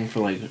thing for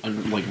like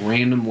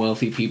random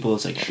wealthy people?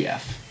 It's like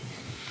chef.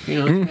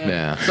 You know.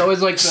 Yeah. It's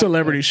always like the-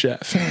 Celebrity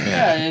chef.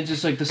 Yeah, and it's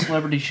just like the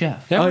celebrity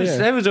chef. That Oh, was yeah.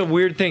 that was a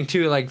weird thing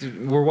too. Like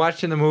we're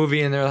watching the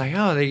movie and they're like,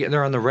 oh,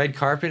 they're on the red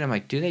carpet. I'm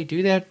like, do they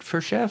do that for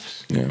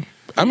chefs? Yeah.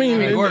 I mean,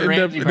 I mean, Gordon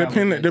Ramsay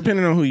probably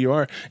depending on who you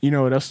are, you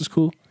know what else is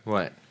cool?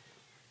 What?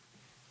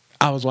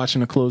 I was watching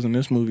the clothes in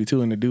this movie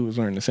too, and the dude was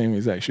wearing the same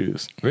exact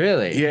shoes.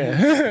 Really?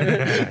 Yeah,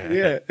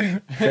 yeah.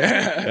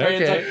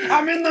 It's like,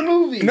 I'm in the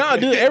movie. No,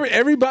 dude.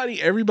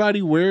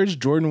 Everybody wears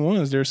Jordan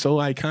 1s. They're so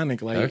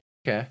iconic. Like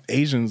Okay.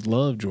 Asians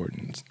love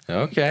Jordans.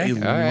 Okay.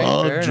 They All right.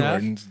 love Fair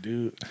enough. Jordans,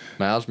 dude.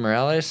 Miles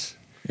Morales.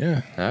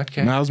 Yeah.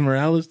 Okay. Miles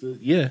Morales.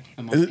 Yeah.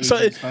 The most So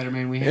Asian it,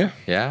 Spider-Man we yeah.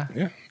 have.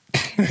 Yeah.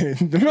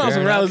 Miles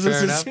Fair Morales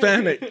enough, is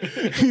fair Hispanic.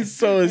 He's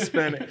so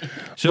Hispanic.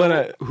 So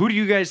But, who do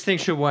you guys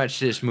think should watch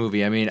this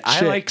movie? I mean,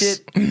 I liked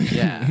Chicks. it.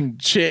 Yeah.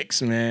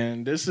 Chicks,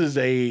 man. This is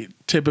a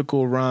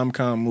typical rom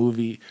com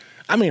movie.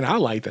 I mean, I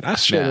liked it. I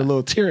shed Yeah. a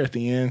little tear at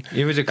the end.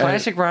 It was a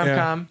classic rom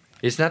com.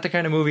 It's not the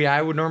kind of movie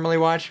I would normally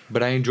watch,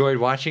 but I enjoyed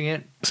watching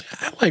it.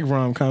 I like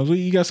rom-coms.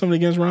 You got something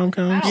against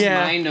rom-coms? I don't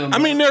Yeah. mind 'em. I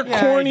mean, they're Yeah, I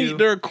corny. do.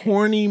 They're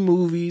corny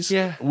movies.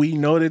 Yeah. We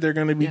know that they're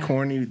going to be Yeah.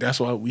 corny. That's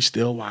why we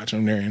still watch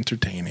them. They're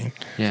entertaining.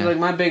 Yeah. So like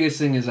my biggest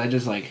thing is I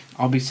just like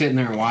I'll be sitting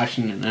there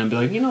watching it and I'll be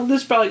like,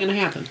 this is probably gonna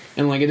happen,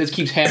 and like it just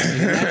keeps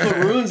happening. And that's what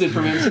ruins it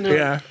for me. I'm sitting there,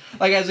 Yeah.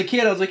 Like as a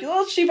kid, I was like,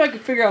 let's see if I can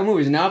figure out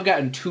movies. And now I've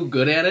gotten too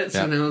good at it, so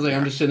Yeah. now I was like,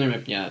 I'm just sitting there,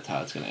 like, yeah, that's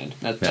how it's gonna end.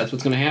 That's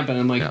what's gonna happen.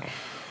 I'm like. Yeah.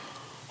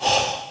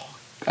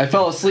 I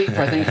fell asleep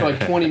for like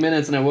 20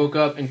 minutes, and I woke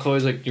up, and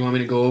Chloe's like, "Do you want me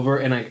to go over?"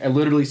 And I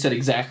literally said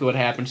exactly what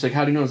happened. She's like,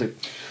 "How do you know?" I was like,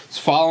 "It's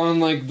following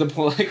like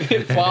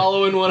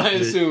following what I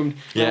assumed."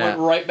 And I Yeah. went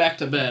right back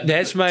to bed.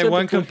 That's my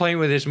one complaint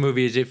with this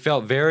movie is it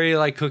felt very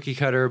like cookie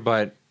cutter,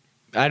 but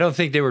I don't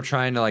think they were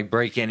trying to like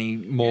break any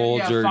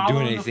molds Yeah, or following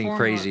doing the anything formula.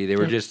 crazy. They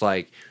were just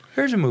like,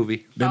 here's a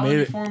movie. They Following made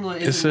the it. formula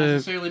it's isn't a-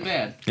 necessarily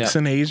bad. Yeah. It's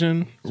an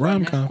Asian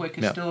rom-com. Nesquik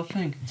is Yeah. still a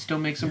thing. It still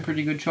makes some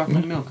pretty good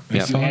chocolate milk.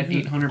 Yeah. You add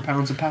 800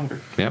 pounds of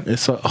powder.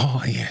 It's a,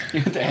 oh yeah. You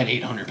have to add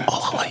 800 pounds.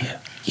 of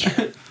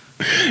powder.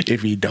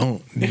 If you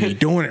don't, then you're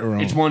doing it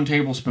wrong. It's 1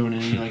 tablespoon,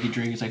 and you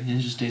drink. It's like it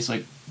just tastes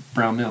like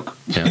brown milk.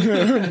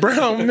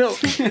 Brown milk.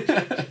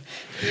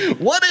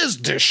 What is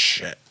this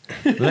shit?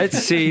 Let's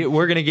see.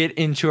 We're gonna get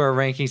into our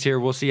rankings here.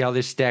 We'll see how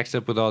this stacks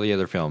up with all the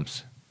other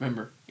films.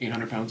 Remember,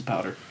 800 pounds of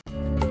powder.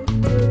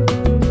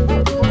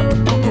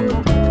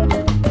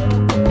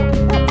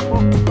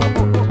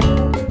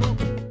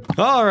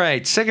 All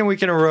right, second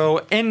week in a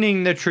row,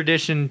 ending the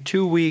tradition.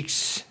 2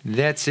 weeks.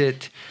 That's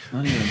it.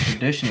 Not even a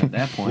tradition at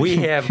that point. We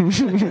have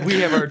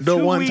our The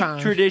one 2 week time.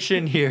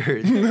 tradition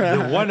here.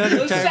 The one other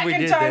The time we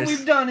second did time this.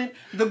 we've done it,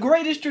 the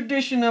greatest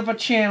tradition of a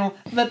channel,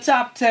 the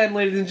top 10,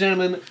 ladies and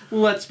gentlemen.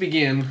 Let's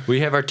begin.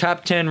 We have our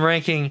top 10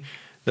 ranking.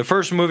 The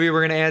first movie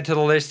we're going to add to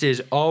the list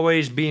is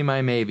Always Be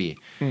My Maybe.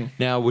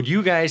 Now, would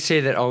you guys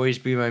say that Always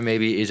Be My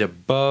Maybe is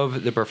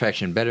above The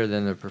Perfection, better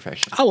than The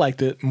Perfection? I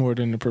liked it more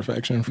than The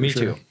Perfection. For Me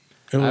sure. too.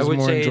 It I was would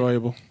more say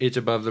enjoyable. It's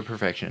above The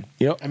Perfection.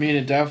 Yep. I mean,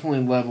 it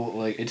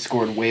definitely it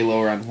scored way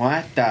lower on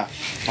what the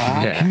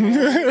fuck? Yeah.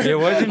 It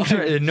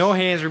wasn't, no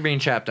hands were being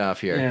chopped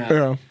off here.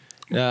 Yeah.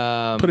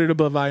 Yeah. Um, Put it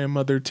above I Am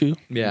Mother too.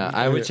 yeah,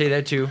 I would say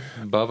that too.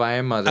 Above I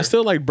Am Mother. I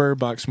still like Bird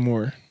Box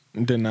more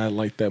than I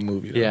like that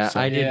movie. Though, Yeah,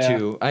 so. I did Yeah.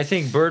 too. I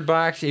think Bird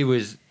Box, it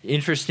was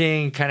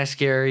interesting, kind of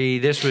scary.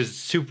 This was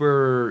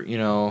super,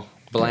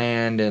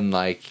 bland and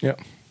like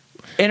Yep.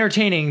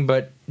 entertaining,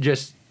 but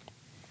just,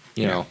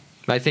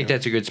 I think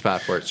that's a good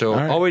spot for it. So All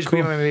right, Always cool.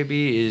 Be My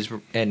Baby is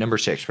at number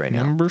 6 right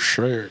now. Number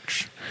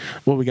 6.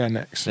 What we got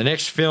next? The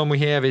next film we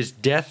have is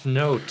Death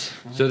Note.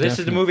 So this is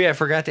Death the Note. movie I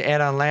forgot to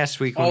add on last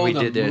week when Oh, we the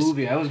did this.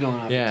 movie. I was going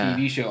off Yeah.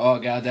 the TV show. Oh,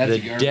 God, that's The a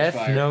garbage Death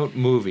fire. Note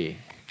movie.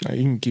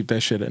 You can keep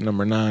that shit at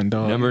number 9,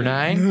 dog. Number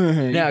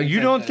 9? Now, you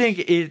It's don't like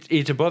think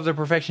it's above The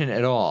Perfection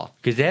at all.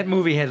 Because that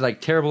movie had,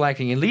 like, terrible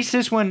acting. At least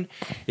this one,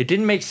 it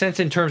didn't make sense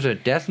in terms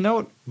of Death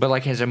Note. But,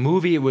 like, as a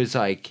movie, it was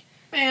like,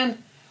 Man,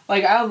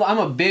 like, I'm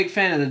a big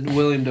fan of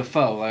William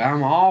Dafoe. Like,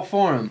 I'm all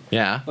for him.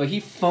 yeah. Like, he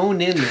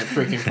phoned in that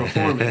freaking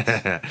performance.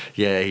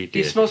 Yeah, he did.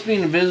 He's supposed to be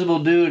an invisible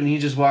dude, and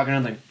he's just walking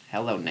around like,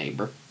 hello,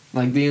 neighbor.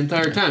 Like, the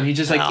entire time. He's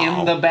just, like,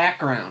 in the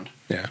background.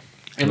 Yeah.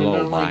 And Hello,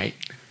 then, like, mate.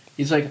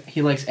 he's like,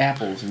 he likes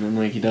apples, and then,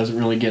 like, he doesn't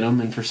really get them,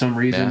 and for some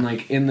reason, Yeah.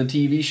 like, in the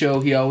TV show,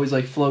 he always,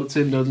 like, floats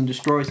in, doesn't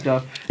destroy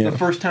stuff. Yeah. The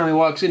first time he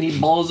walks in, he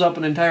balls up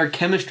an entire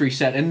chemistry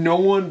set, and no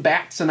one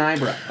bats an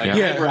eyebrow. Like,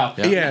 Yeah. eyebrow.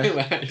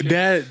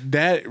 Yeah.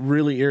 That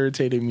really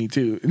irritated me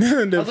too.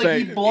 The I was like,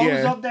 he blows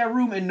yeah. up that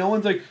room, and no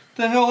one's like,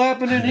 the hell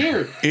happened in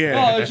here?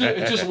 Yeah. Oh, it's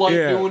just Light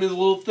Yeah. doing his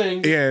little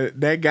thing. Yeah,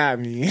 that got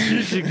me.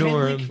 Just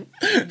ignore him.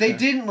 They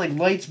didn't, like,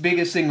 Light's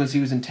biggest thing was he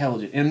was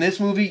intelligent. In this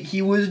movie,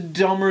 he was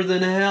dumber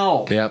than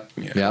hell. Yep.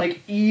 Yep.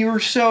 Like, you're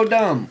so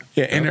dumb.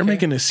 Yeah, and they're Okay.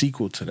 making a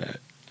sequel to that.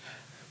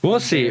 We'll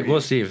see.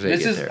 We'll see if they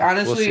This get is, there. We'll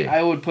honestly, see.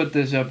 I would put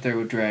this up there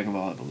with Dragon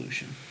Ball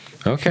Evolution.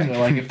 Okay. So,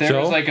 like, if there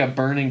So- was, like, a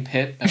burning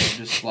pit, I would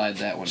just slide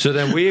that one. So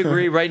then we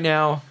agree right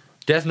now,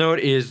 Death Note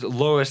is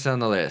lowest on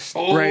the list.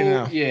 oh, right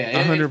now, Yeah,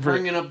 and 100%. it's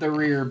bringing up the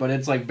rear, but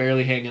it's, like,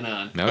 barely hanging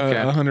on. Okay.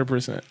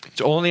 100%.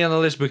 It's only on the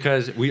list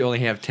because we only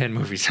have 10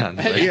 movies on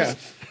the list. Yeah.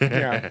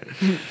 Yeah.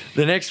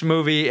 The next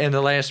movie and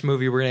the last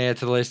movie we're going to add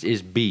to the list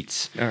is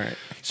Beats. All right.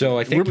 So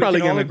I think We're we probably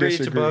can all gonna agree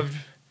disagree. it's above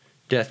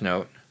Death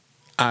Note,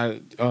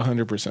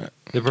 100%.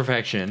 The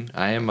Perfection,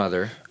 I Am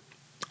Mother.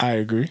 I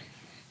agree.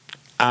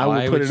 I would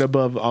I put would it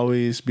above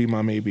Always Be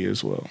My Maybe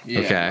as well. Yeah,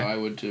 Okay. I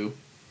would, too.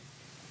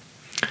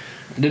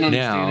 I didn't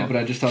understand Now- it, but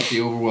I just thought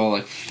the overall,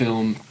 like,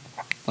 film,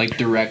 like,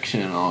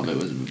 direction and all of it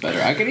was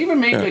better. I could even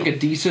make, like, a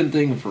decent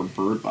thing for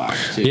Bird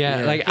Box, too.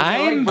 Yeah, like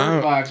I'm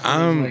Bird Box, but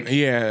it was like,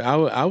 yeah, I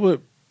would I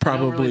don't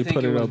probably really think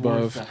put it was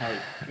above. worth the hype.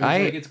 It was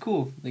I- like, it's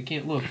cool. They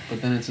can't look.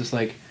 But then it's just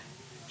like,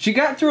 she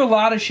got through a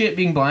lot of shit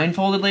being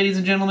blindfolded, ladies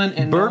and gentlemen,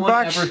 and Bird no one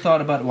Box- ever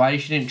thought about why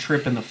she didn't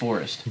trip in the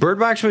forest. Bird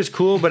Box was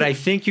cool, but I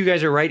think you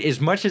guys are right.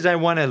 As much as I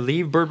want to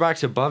leave Bird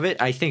Box above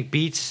it, I think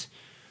Beats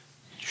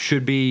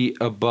should be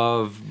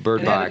above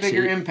Bird It had a Box.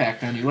 bigger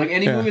impact on you. Like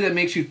any movie that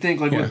makes you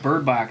think, like with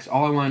Bird Box,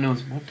 all I want to know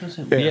is what does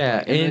it look like? Yeah,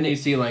 And then you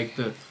see like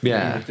the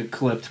the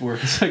clips where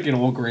it's like an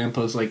old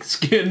grandpa's like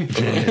skin,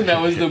 and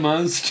that was the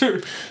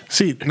monster.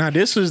 See, now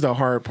this is the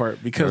hard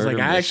part because Murder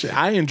Mystery.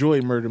 I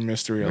enjoy Murder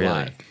Mystery a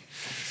lot.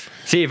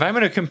 See, if I'm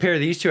going to compare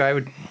these two, I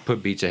would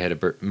put Beats ahead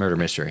of Murder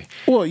Mystery.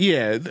 Well,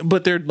 yeah,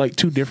 but they're like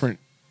two different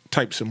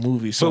types of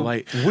movies. So, But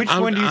like, which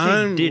one do you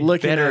think did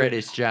looking better at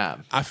its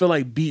job? I feel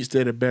like Beats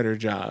did a better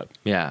job.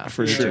 Yeah,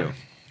 For me sure. too.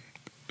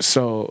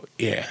 So,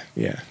 yeah.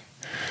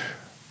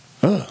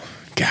 Oh,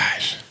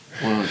 gosh.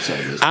 Well, it's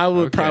like this. I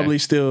would Okay. probably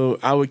still,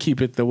 I would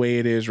keep it the way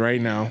it is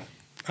right now.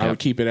 I Yep. would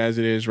keep it as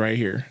it is right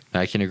here.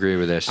 I can agree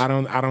with this. I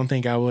don't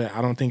think I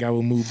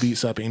would move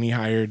Beats up any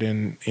higher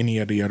than any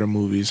of the other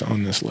movies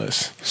on this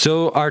list.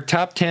 So our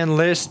top 10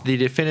 list, the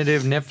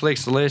definitive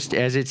Netflix list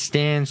as it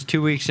stands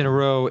 2 weeks in a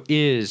row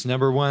is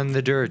number 1,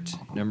 The Dirt,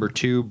 number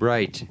 2,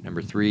 Bright,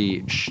 number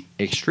 3,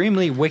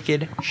 Extremely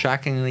Wicked,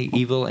 Shockingly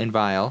Evil and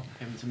Vile.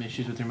 Having some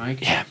issues with your mic?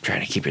 Yeah, I'm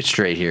trying to keep it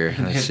straight here.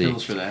 Let's Hit see.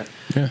 pills for that.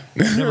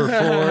 Number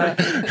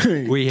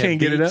 4, we have Can't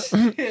get it Beats.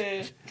 up.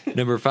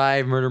 Number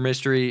 5, Murder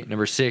Mystery.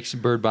 Number 6,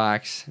 Bird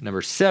Box.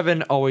 Number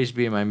 7, Always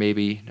Be My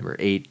Maybe. Number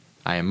 8,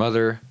 I Am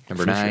Mother.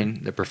 Number 9,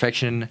 The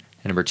Perfection.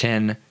 And number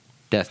 10,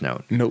 Death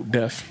Note. Note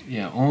death.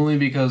 Yeah, only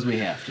because we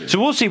have to. So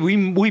we'll see. We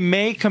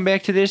may come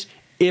back to this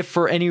if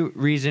for any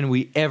reason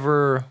we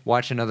ever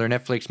watch another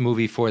Netflix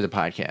movie for the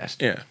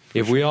podcast. Yeah.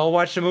 If we all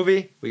watch the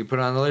movie, we can put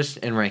it on the list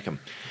and rank them.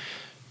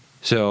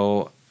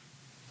 So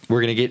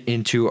we're going to get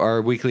into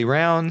our weekly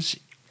rounds.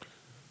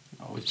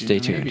 Always Stay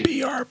do tuned. maybe.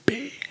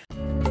 BRB.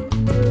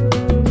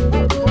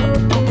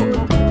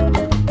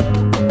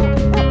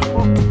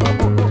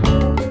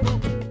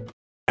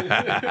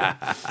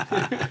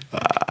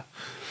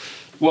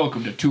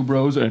 Welcome to Two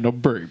Bros and a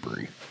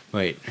Baby.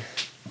 Wait.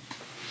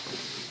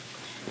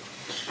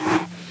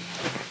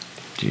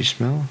 Do you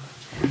smell?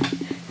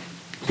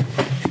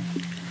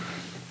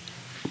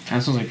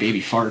 That sounds like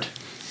baby fart.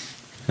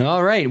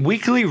 All right,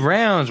 weekly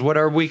rounds. What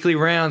are weekly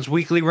rounds?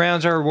 Weekly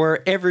rounds are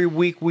where every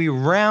week we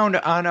round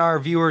on our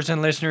viewers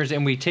and listeners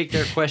and we take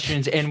their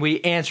questions and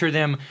we answer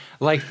them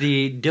like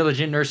the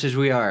diligent nurses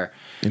we are.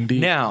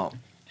 Indeed. Now,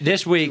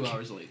 this week 2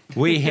 hours late.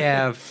 we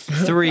have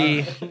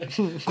 3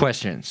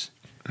 questions.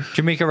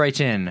 Jamaica writes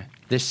in,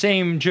 the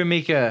same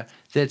Jamaica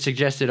that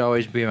suggested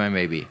Always Be My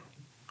Maybe.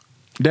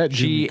 That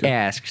She Jamaica.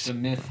 asks, The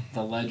myth,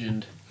 the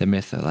legend. the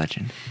myth, the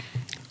legend,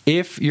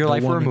 if your The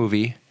life were a woman.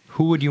 movie,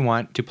 who would you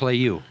want to play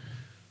you?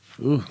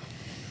 Ooh.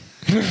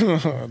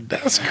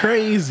 That's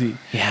crazy.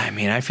 Yeah, I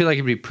mean, I feel like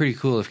it'd be pretty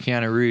cool if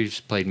Keanu Reeves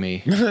played me.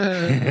 He plays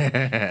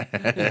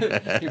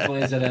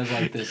it as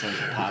like this like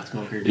pot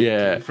smoker dude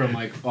Yeah. from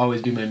like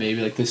Always Be My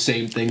Maybe, like the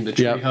same thing, the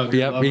tree hugger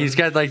Yep. lover. He's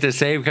got like the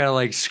same kind of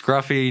like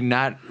scruffy,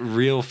 not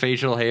real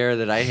facial hair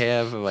that I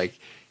have. Like,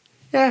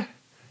 yeah,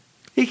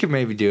 he could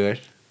maybe do it.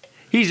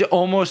 He's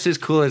almost as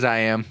cool as I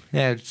am.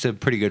 Yeah, it's a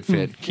pretty good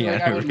fit. I feel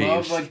like I Keanu would Reeves.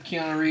 love like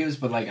Keanu Reeves,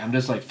 but like I'm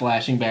just like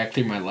flashing back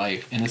through my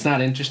life, and it's not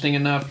interesting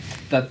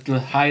enough that the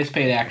highest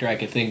paid actor I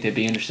could think to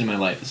be interested in my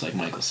life is like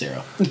Michael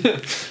Cera.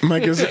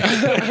 Micah's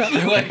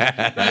Like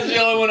that's the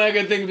only one I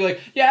could think to be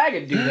like, yeah, I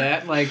could do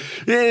that. Like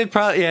Yeah,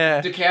 probably.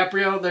 Yeah.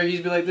 DiCaprio, there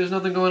he'd be like, there's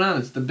nothing going on.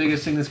 It's the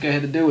biggest thing this guy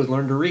had to do was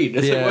learn to read.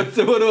 It's Yeah. like,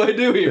 what do I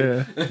do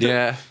here? yeah.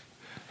 Yeah.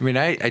 I mean,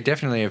 I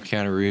definitely have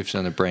Keanu Reeves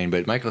on the brain,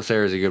 but Michael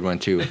Cera is a good one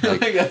too. Like,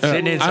 That's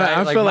sitting cool. inside,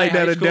 I feel my like high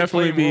that'd school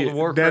definitely playing be World of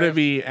Warcraft. that'd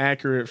be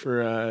accurate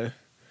for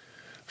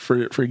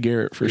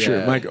Garrett for sure.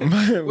 Yeah. Michael,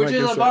 Which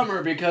is Micah a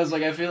bummer because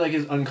like I feel like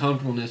his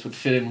uncomfortableness would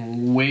fit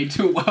in way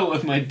too well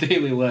with my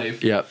daily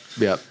life. Yep.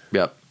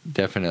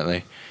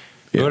 Definitely.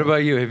 Yeah. What about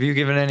you? Have you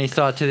given any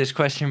thought to this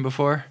question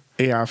before?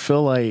 Yeah, I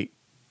feel like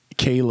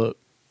Caleb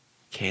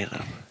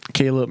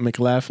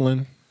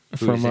McLaughlin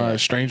from that?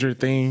 Stranger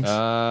Things.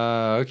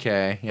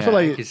 Okay. Yeah, I feel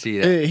like I can see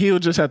that. he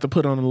would just have to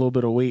put on a little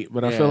bit of weight,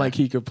 but I Yeah. feel like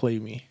he could play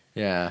me.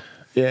 Yeah.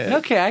 Yeah.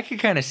 Okay, I could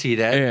kind of see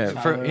that.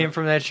 Yeah. For him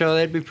from that show,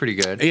 that'd be pretty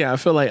good. Yeah, I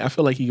feel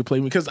like he could play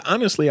me because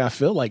honestly, I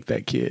feel like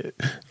that kid.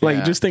 Like,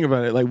 Yeah. just think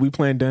about it. Like, we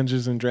playing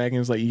Dungeons and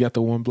Dragons. Like, you got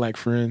the one black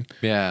friend.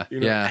 Yeah.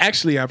 You know? Yeah.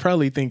 Actually, I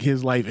probably think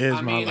his life is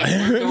I my mean, life.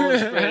 if we're going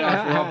straight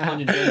off, we're all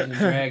playing Dungeons and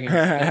Dragons.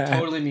 That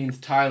totally means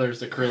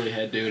Tyler's the curly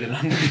head dude, and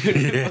I'm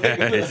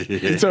the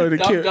dude. So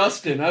the I'm kid,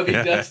 Dustin. I'll be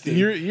Dustin.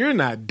 you're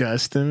not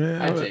Dustin,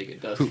 man. I take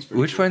it. Dustin's pretty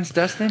Which one's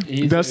Dustin?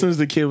 He's Dustin's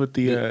the kid with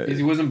because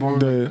he wasn't born.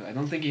 the- I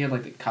don't think he had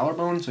like the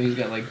collarbone, so he's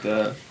got like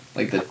the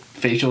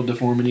facial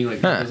deformity, like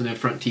Huh. he doesn't have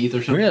front teeth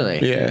or something. Really?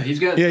 Yeah, he's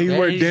got. Yeah, he Yeah,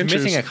 wore he's dentures.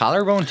 missing a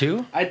collarbone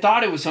too? I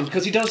thought it was something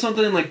because he does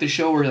something in like the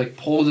show where he like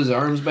pulls his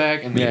arms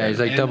back and Yeah, he's,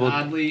 like, and double-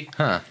 Oddly,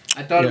 Huh.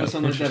 I thought it Yeah, was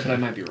something like that, but I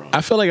might be wrong.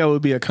 I feel like I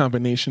would be a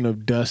combination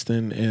of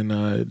Dustin and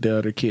the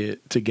other kid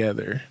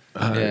together.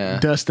 Yeah.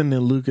 Dustin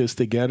and Lucas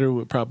together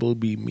would probably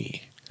be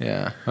me.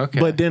 Yeah. Okay.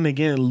 But then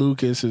again,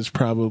 Lucas is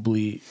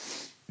probably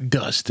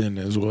Dustin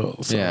as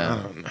well. So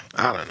Yeah.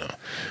 I don't know.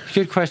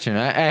 Good question.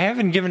 I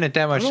haven't given it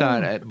that much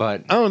thought,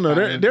 but I don't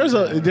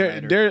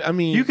know. I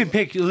mean, you could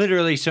pick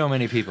literally so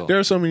many people. there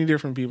are so many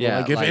different people. Yeah,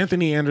 like if like-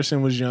 Anthony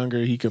Anderson was younger,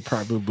 he could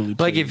probably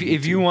play Like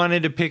if you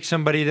wanted to pick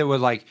somebody that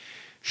would like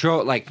show,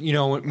 like, you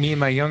know, me in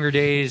my younger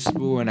days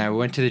when I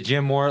went to the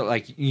gym more,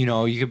 like, you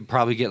know, you could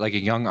probably get like a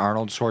young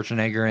Arnold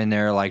Schwarzenegger in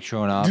there, like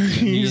showing up,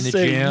 me in the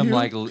say gym, you?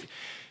 like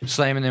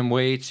slamming them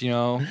weights, you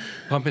know,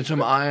 pumping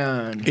some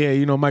iron. Yeah,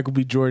 you know, Michael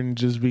B. Jordan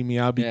just beat me.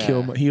 I'll be Yeah.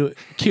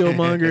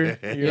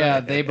 Killmonger. Yeah,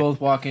 they both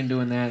walk in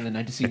doing that, and then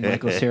I just see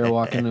Michael Cera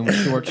walking in with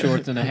short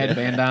shorts and a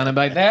headband on. I'm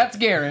like, that's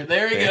Garrett.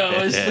 There he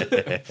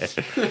goes.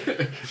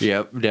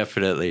 Yep,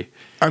 definitely.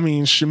 I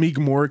mean, Shamik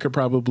Moore could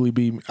probably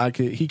be.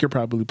 He could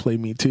probably play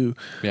me too.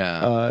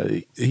 Yeah.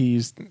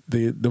 He's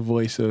the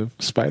voice of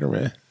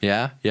Spider-Man.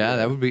 Yeah,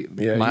 that would be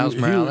Yeah, Miles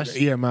Morales.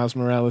 Yeah, Miles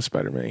Morales,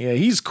 Spider-Man. Yeah,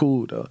 he's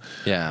cool though.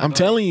 Yeah. I'm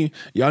telling you,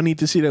 y'all need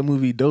to see that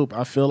movie Dope.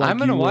 I feel like I'm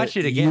gonna you would- watch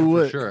it again you for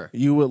would- sure.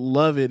 You would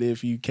love it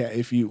if you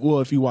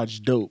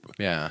watch Dope.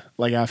 Yeah.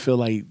 Like I feel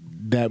like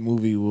that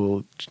movie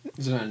will.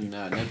 Is it on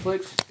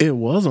Netflix? It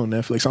was on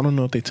Netflix. I don't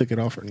know if they took it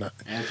off or not.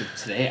 As of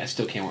today, I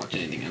still can't watch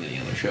anything on any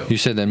other show. You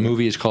said that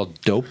movie is called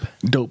Dope?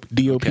 Dope,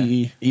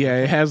 DOPE. Yeah,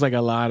 it has like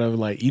a lot of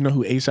like, you know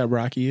who A$AP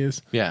Rocky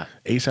is? Yeah.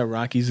 A$AP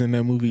Rocky's in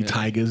that movie.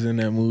 Tyga's in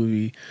that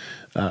movie.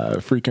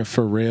 Freaking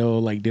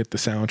Pharrell like did the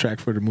soundtrack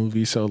for the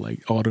movie, so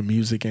like all the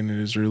music in it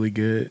is really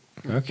good.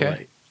 Okay.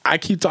 Like, I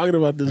keep talking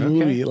about this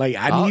movie. Like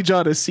I need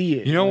y'all to see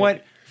it. You know Like,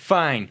 what?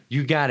 Fine.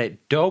 You got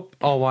it. Dope.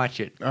 I'll watch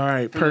it All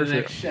right,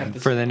 perfect.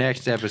 for the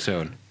next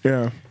episode.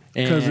 Yeah.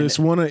 Because And-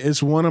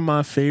 it's one of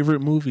my favorite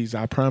movies.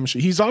 I promise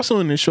you. He's also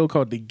in this show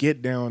called The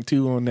Get Down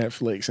too on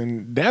Netflix,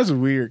 and that's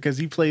weird because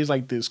he plays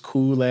like this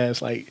cool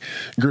ass like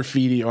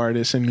graffiti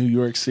artist in New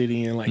York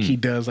City, and like he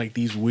does like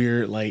these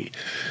weird like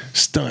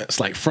stunts,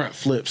 like front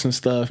flips and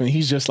stuff, and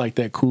he's just like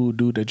that cool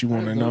dude that you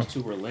want to know. Those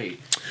two relate.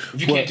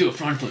 If you can't do a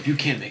front flip, you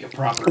can't make a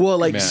proper. Well,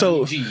 like Man.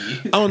 so, Gee.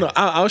 I don't know.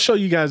 I'll show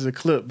you guys a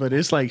clip, but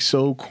it's like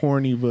so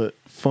corny but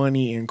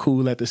funny and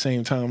cool at the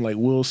same time. Like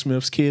Will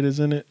Smith's kid is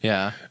in it.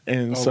 Yeah.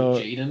 And Oh, so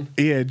Jaden?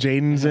 yeah,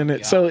 Jaden's in it.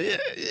 God. So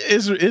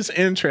it's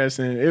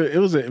interesting. It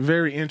was a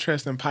very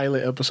interesting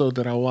pilot episode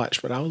that I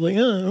watched, but I was like,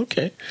 oh,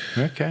 okay,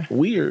 Okay.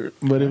 weird,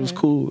 but it was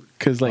cool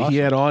because like he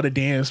had all the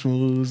dance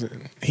moves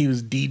and he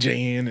was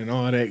DJing and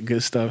all that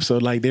good stuff. So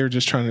like they were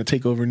just trying to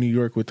take over New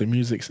York with the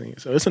music scene.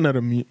 So it's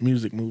another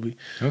music movie.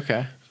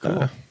 Okay.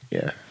 Cool.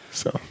 Yeah.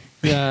 So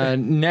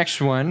Next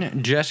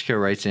one, Jessica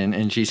writes in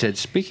and she said,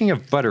 speaking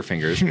of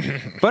Butterfingers,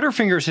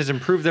 Butterfingers has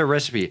improved their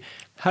recipe.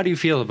 How do you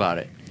feel about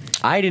it?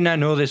 I did not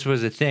know this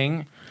was a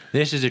thing.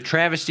 This is a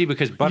travesty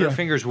because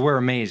Butterfingers were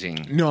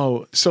amazing.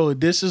 no, so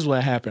this is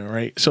what happened,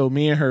 right? So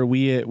me and her,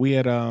 we had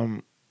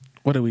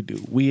what did we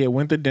do? We had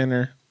went to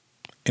dinner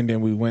and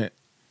then we went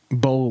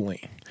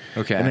bowling.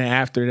 Okay. And then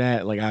after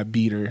that, like I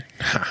beat her.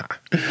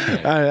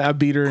 I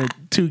beat her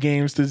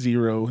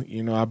 2-0.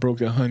 You know, I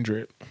broke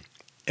 100.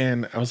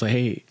 And I was like,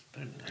 hey,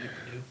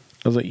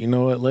 I was like, you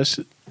know what?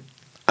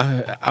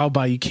 I'll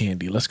buy you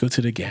candy. Let's go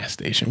to the gas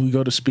station. We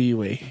go to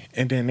Speedway,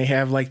 and then they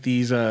have like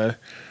these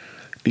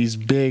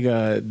big,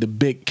 the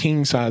big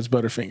king size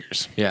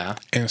Butterfingers. Yeah.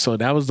 And so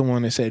that was the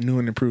one that said new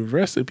and improved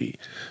recipe.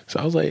 So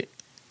I was like,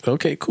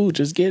 okay, cool,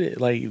 just get it.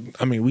 Like,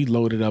 I mean, we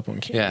loaded up on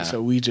candy, Yeah.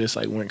 so we just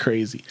like went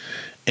crazy.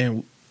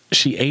 And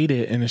she ate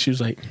it, and then she was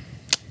like,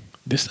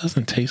 this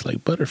doesn't taste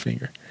like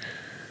Butterfinger.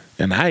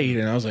 And I ate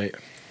it, and I was like,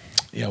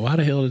 yeah, why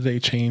the hell did they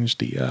change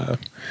the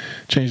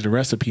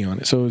recipe on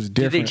it? So it was Did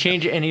different. they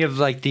change any of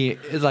the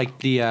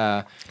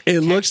It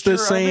looks the texture of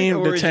it, same.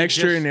 or The is it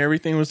texture just- and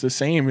everything was the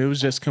same. It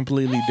was just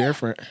completely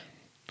different.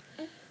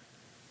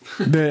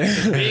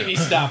 The- Baby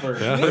stopper.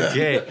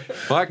 Okay.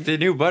 Fuck the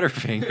new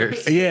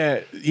Butterfingers.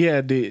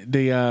 yeah.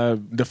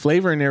 The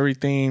flavor and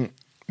everything,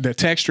 the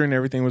texture and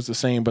everything was the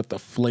same, but the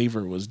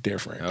flavor was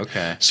different.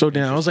 Okay. So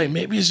then I was like,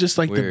 maybe it's just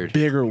like Weird. the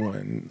bigger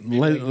one.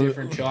 Like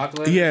different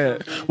chocolate. or Yeah.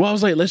 something? Well, I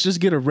was like, let's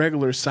just get a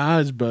regular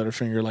size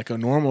Butterfinger, like a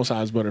normal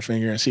size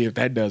Butterfinger, and see if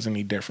that does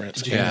any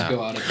difference. Did you guys Yeah.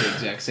 go out at the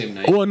exact same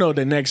night? Well, no,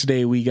 the next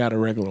day we got a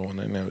regular one,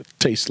 and it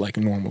tastes like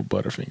a normal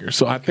Butterfinger.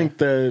 So I think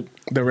the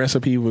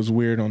recipe was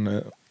weird on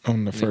the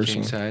first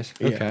King one. size.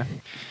 Yeah. Okay.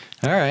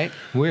 All right.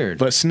 Weird.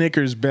 But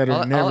Snickers better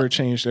I'll- never I'll-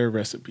 change their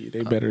recipe.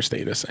 They better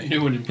stay the same.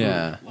 New and improved.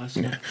 Yeah. Less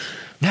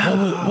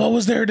What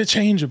was there to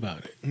change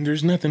about it?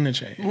 There's nothing to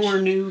change.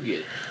 more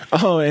nougat.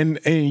 Oh, and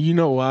you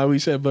know why we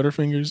said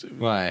Butterfingers?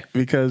 Why?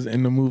 Because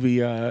in the movie,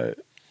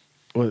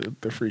 what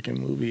the freaking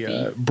movie,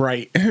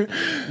 Bright,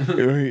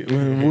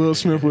 when Will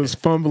Smith was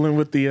fumbling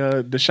with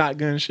the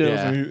shotgun shells,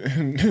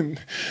 Yeah.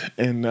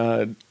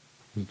 and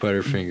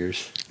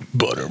Butterfingers.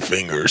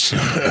 Butterfingers.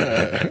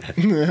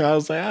 I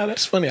was like,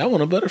 that's funny. I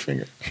want a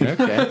Butterfinger.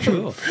 Okay.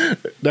 Cool.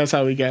 That's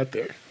how we got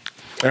there.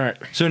 All right.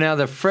 So now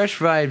the Fresh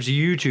Vibes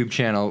YouTube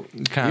channel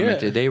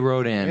commented. Yeah. They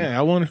wrote in. Yeah,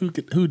 I wonder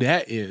who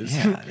that is.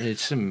 Yeah,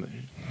 it's some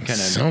kind of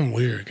Some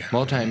weird guy.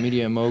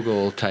 multimedia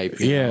mogul type.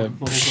 you Yeah.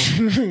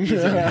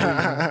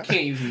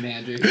 Can't use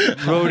magic. know.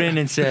 Wrote in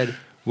and said,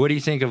 "What do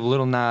you think of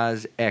Lil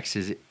Nas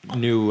X's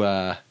new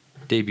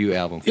debut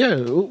album. Yeah,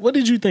 what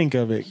did you think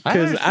of it? I thought it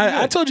Because was pretty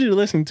I good. told you to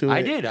listen to it.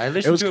 I did. I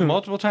listened to it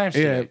multiple times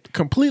Yeah, today.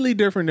 completely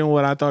different than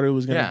what I thought it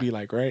was going to Yeah. be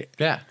like, right?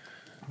 Yeah.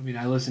 I mean,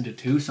 I listened to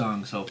 2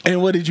 songs so far.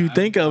 And what did you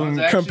think of I was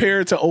them actually-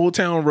 compared to Old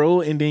Town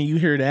Road? And then you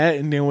hear that,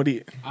 and then what do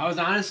you? I was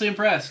honestly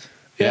impressed.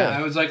 Yeah.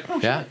 I was like, oh,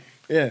 Yeah.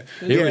 Yeah,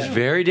 It was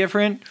very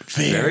different,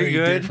 Very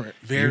good, different,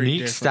 very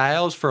unique different.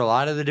 styles for a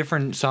lot of the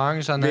different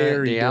songs on the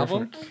Very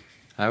album.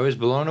 I was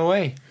blown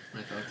away. I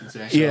thought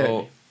exactly. Yeah.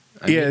 So,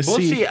 I Yeah, mean, we'll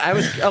see- see. I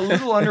was a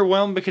little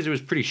underwhelmed because it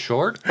was pretty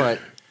short, but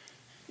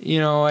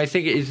I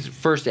think it's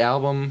first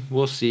album.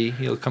 We'll see.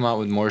 He'll come out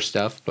with more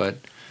stuff, but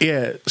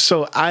Yeah,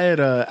 so I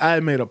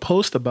had made a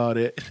post about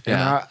it,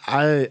 Yeah.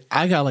 and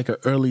I got like an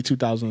early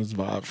 2000s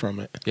vibe from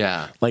it,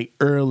 yeah, like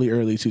early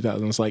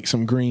 2000s, like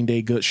some Green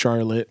Day, Good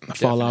Charlotte,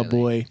 Fall Out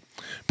Definitely. Boy,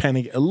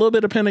 Panic, a little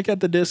bit of Panic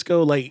at the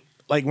Disco, like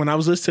when I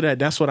was listening to that,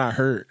 that's what I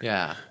heard,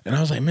 yeah. and I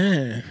was like,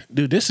 man,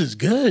 dude, this is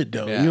good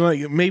though. Yeah.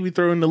 Like maybe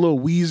throw in the little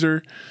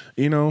Weezer,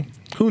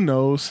 who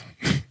knows?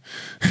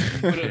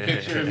 Put a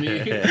picture of me.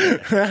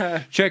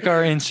 Check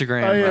our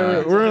Instagram Oh,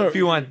 yeah, we're- if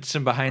you want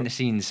some behind the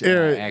scenes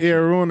Yeah, action.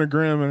 we're on the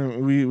gram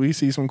and we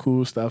see some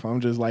cool stuff.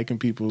 I'm just liking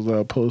people's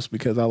posts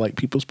because I like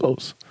people's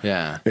posts.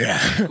 Yeah. Yeah,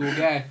 Cool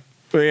guy.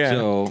 but yeah.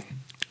 So,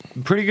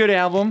 pretty good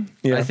album.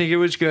 Yeah. I think it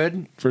was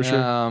good. For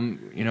sure.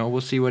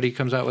 We'll see what he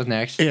comes out with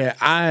next. Yeah,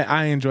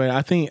 I enjoy it.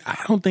 I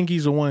don't think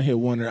he's a one hit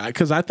wonder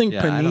because I think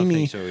Yeah, Panini. I don't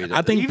think so either.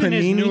 I think even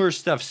Panini. his newer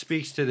stuff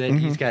speaks to that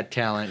he's got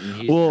talent and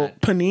he's Well,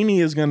 not,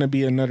 Panini is gonna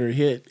be another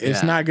hit.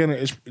 It's Yeah.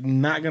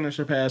 not gonna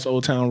surpass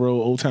Old Town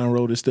Road. Old Town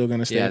Road is still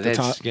gonna stay yeah, at the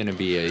that's top. gonna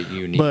be a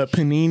unique. But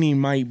Panini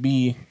might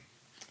be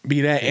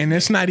that, and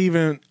it's not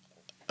even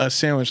a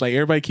sandwich. Like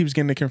everybody keeps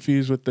getting it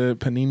confused with the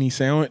Panini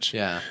sandwich.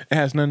 yeah, It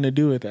has nothing to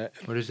do with that.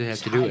 what does it have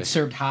It's to do hot, with?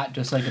 served hot,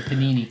 just like a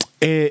panini.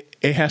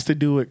 It has to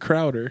do with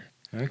Crowder,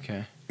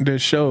 Okay. the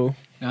show.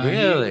 No,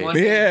 Really? one day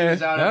he Yeah.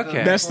 was out at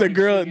Okay. That's the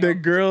girl. recording The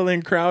studio. girl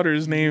in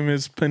Crowder's name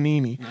is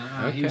Panini.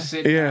 He was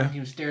sitting Yeah. down,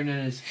 he was staring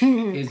at his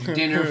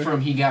dinner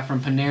he got from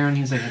Panera, and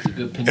he's like, "That's a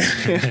good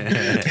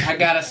panini." I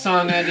got a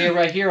song idea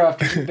right here off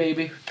to you,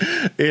 baby.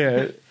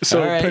 Yeah.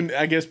 So All right.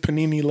 I guess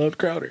Panini loved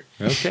Crowder.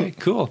 Okay,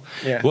 cool.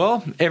 Yeah.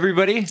 Well,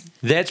 everybody,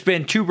 that's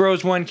been Two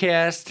Bros One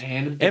Cast,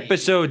 And a baby.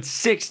 episode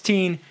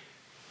 16,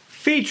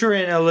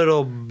 featuring a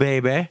little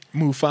baby.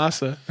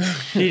 Mufasa.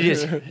 She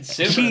just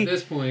Simba she at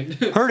this point.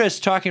 heard us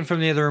talking from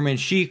the other room, and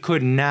she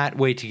could not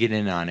wait to get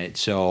in on it.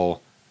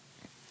 So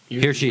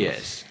here she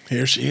is.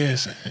 Here she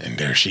is, and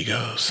there she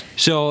goes.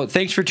 So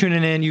thanks for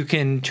tuning in. You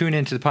can tune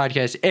into the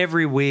podcast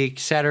every week,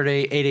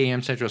 Saturday, 8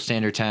 a.m. Central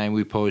Standard Time.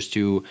 We post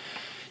to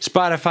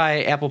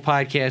Spotify, Apple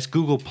Podcasts,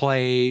 Google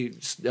Play,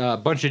 a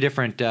bunch of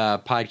different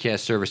podcast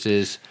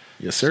services.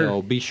 Yes, sir.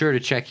 So be sure to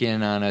check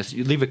in on us.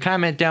 You leave a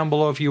comment down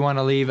below if you want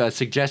to leave a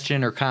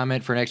suggestion or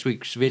comment for next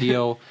week's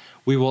video.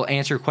 We will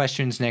answer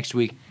questions next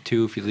week,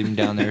 too, if you leave them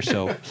down there.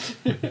 So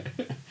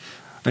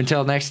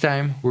until next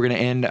time, we're going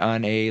to end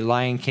on a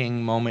Lion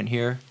King moment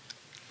here.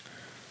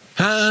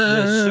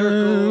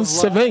 circle of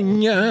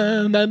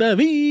Savannah, da da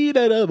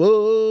vida da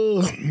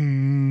bo.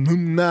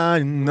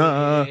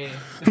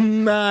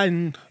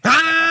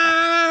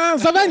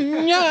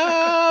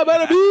 Savannah, ba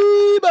da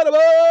bee, ba da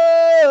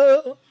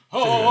bo.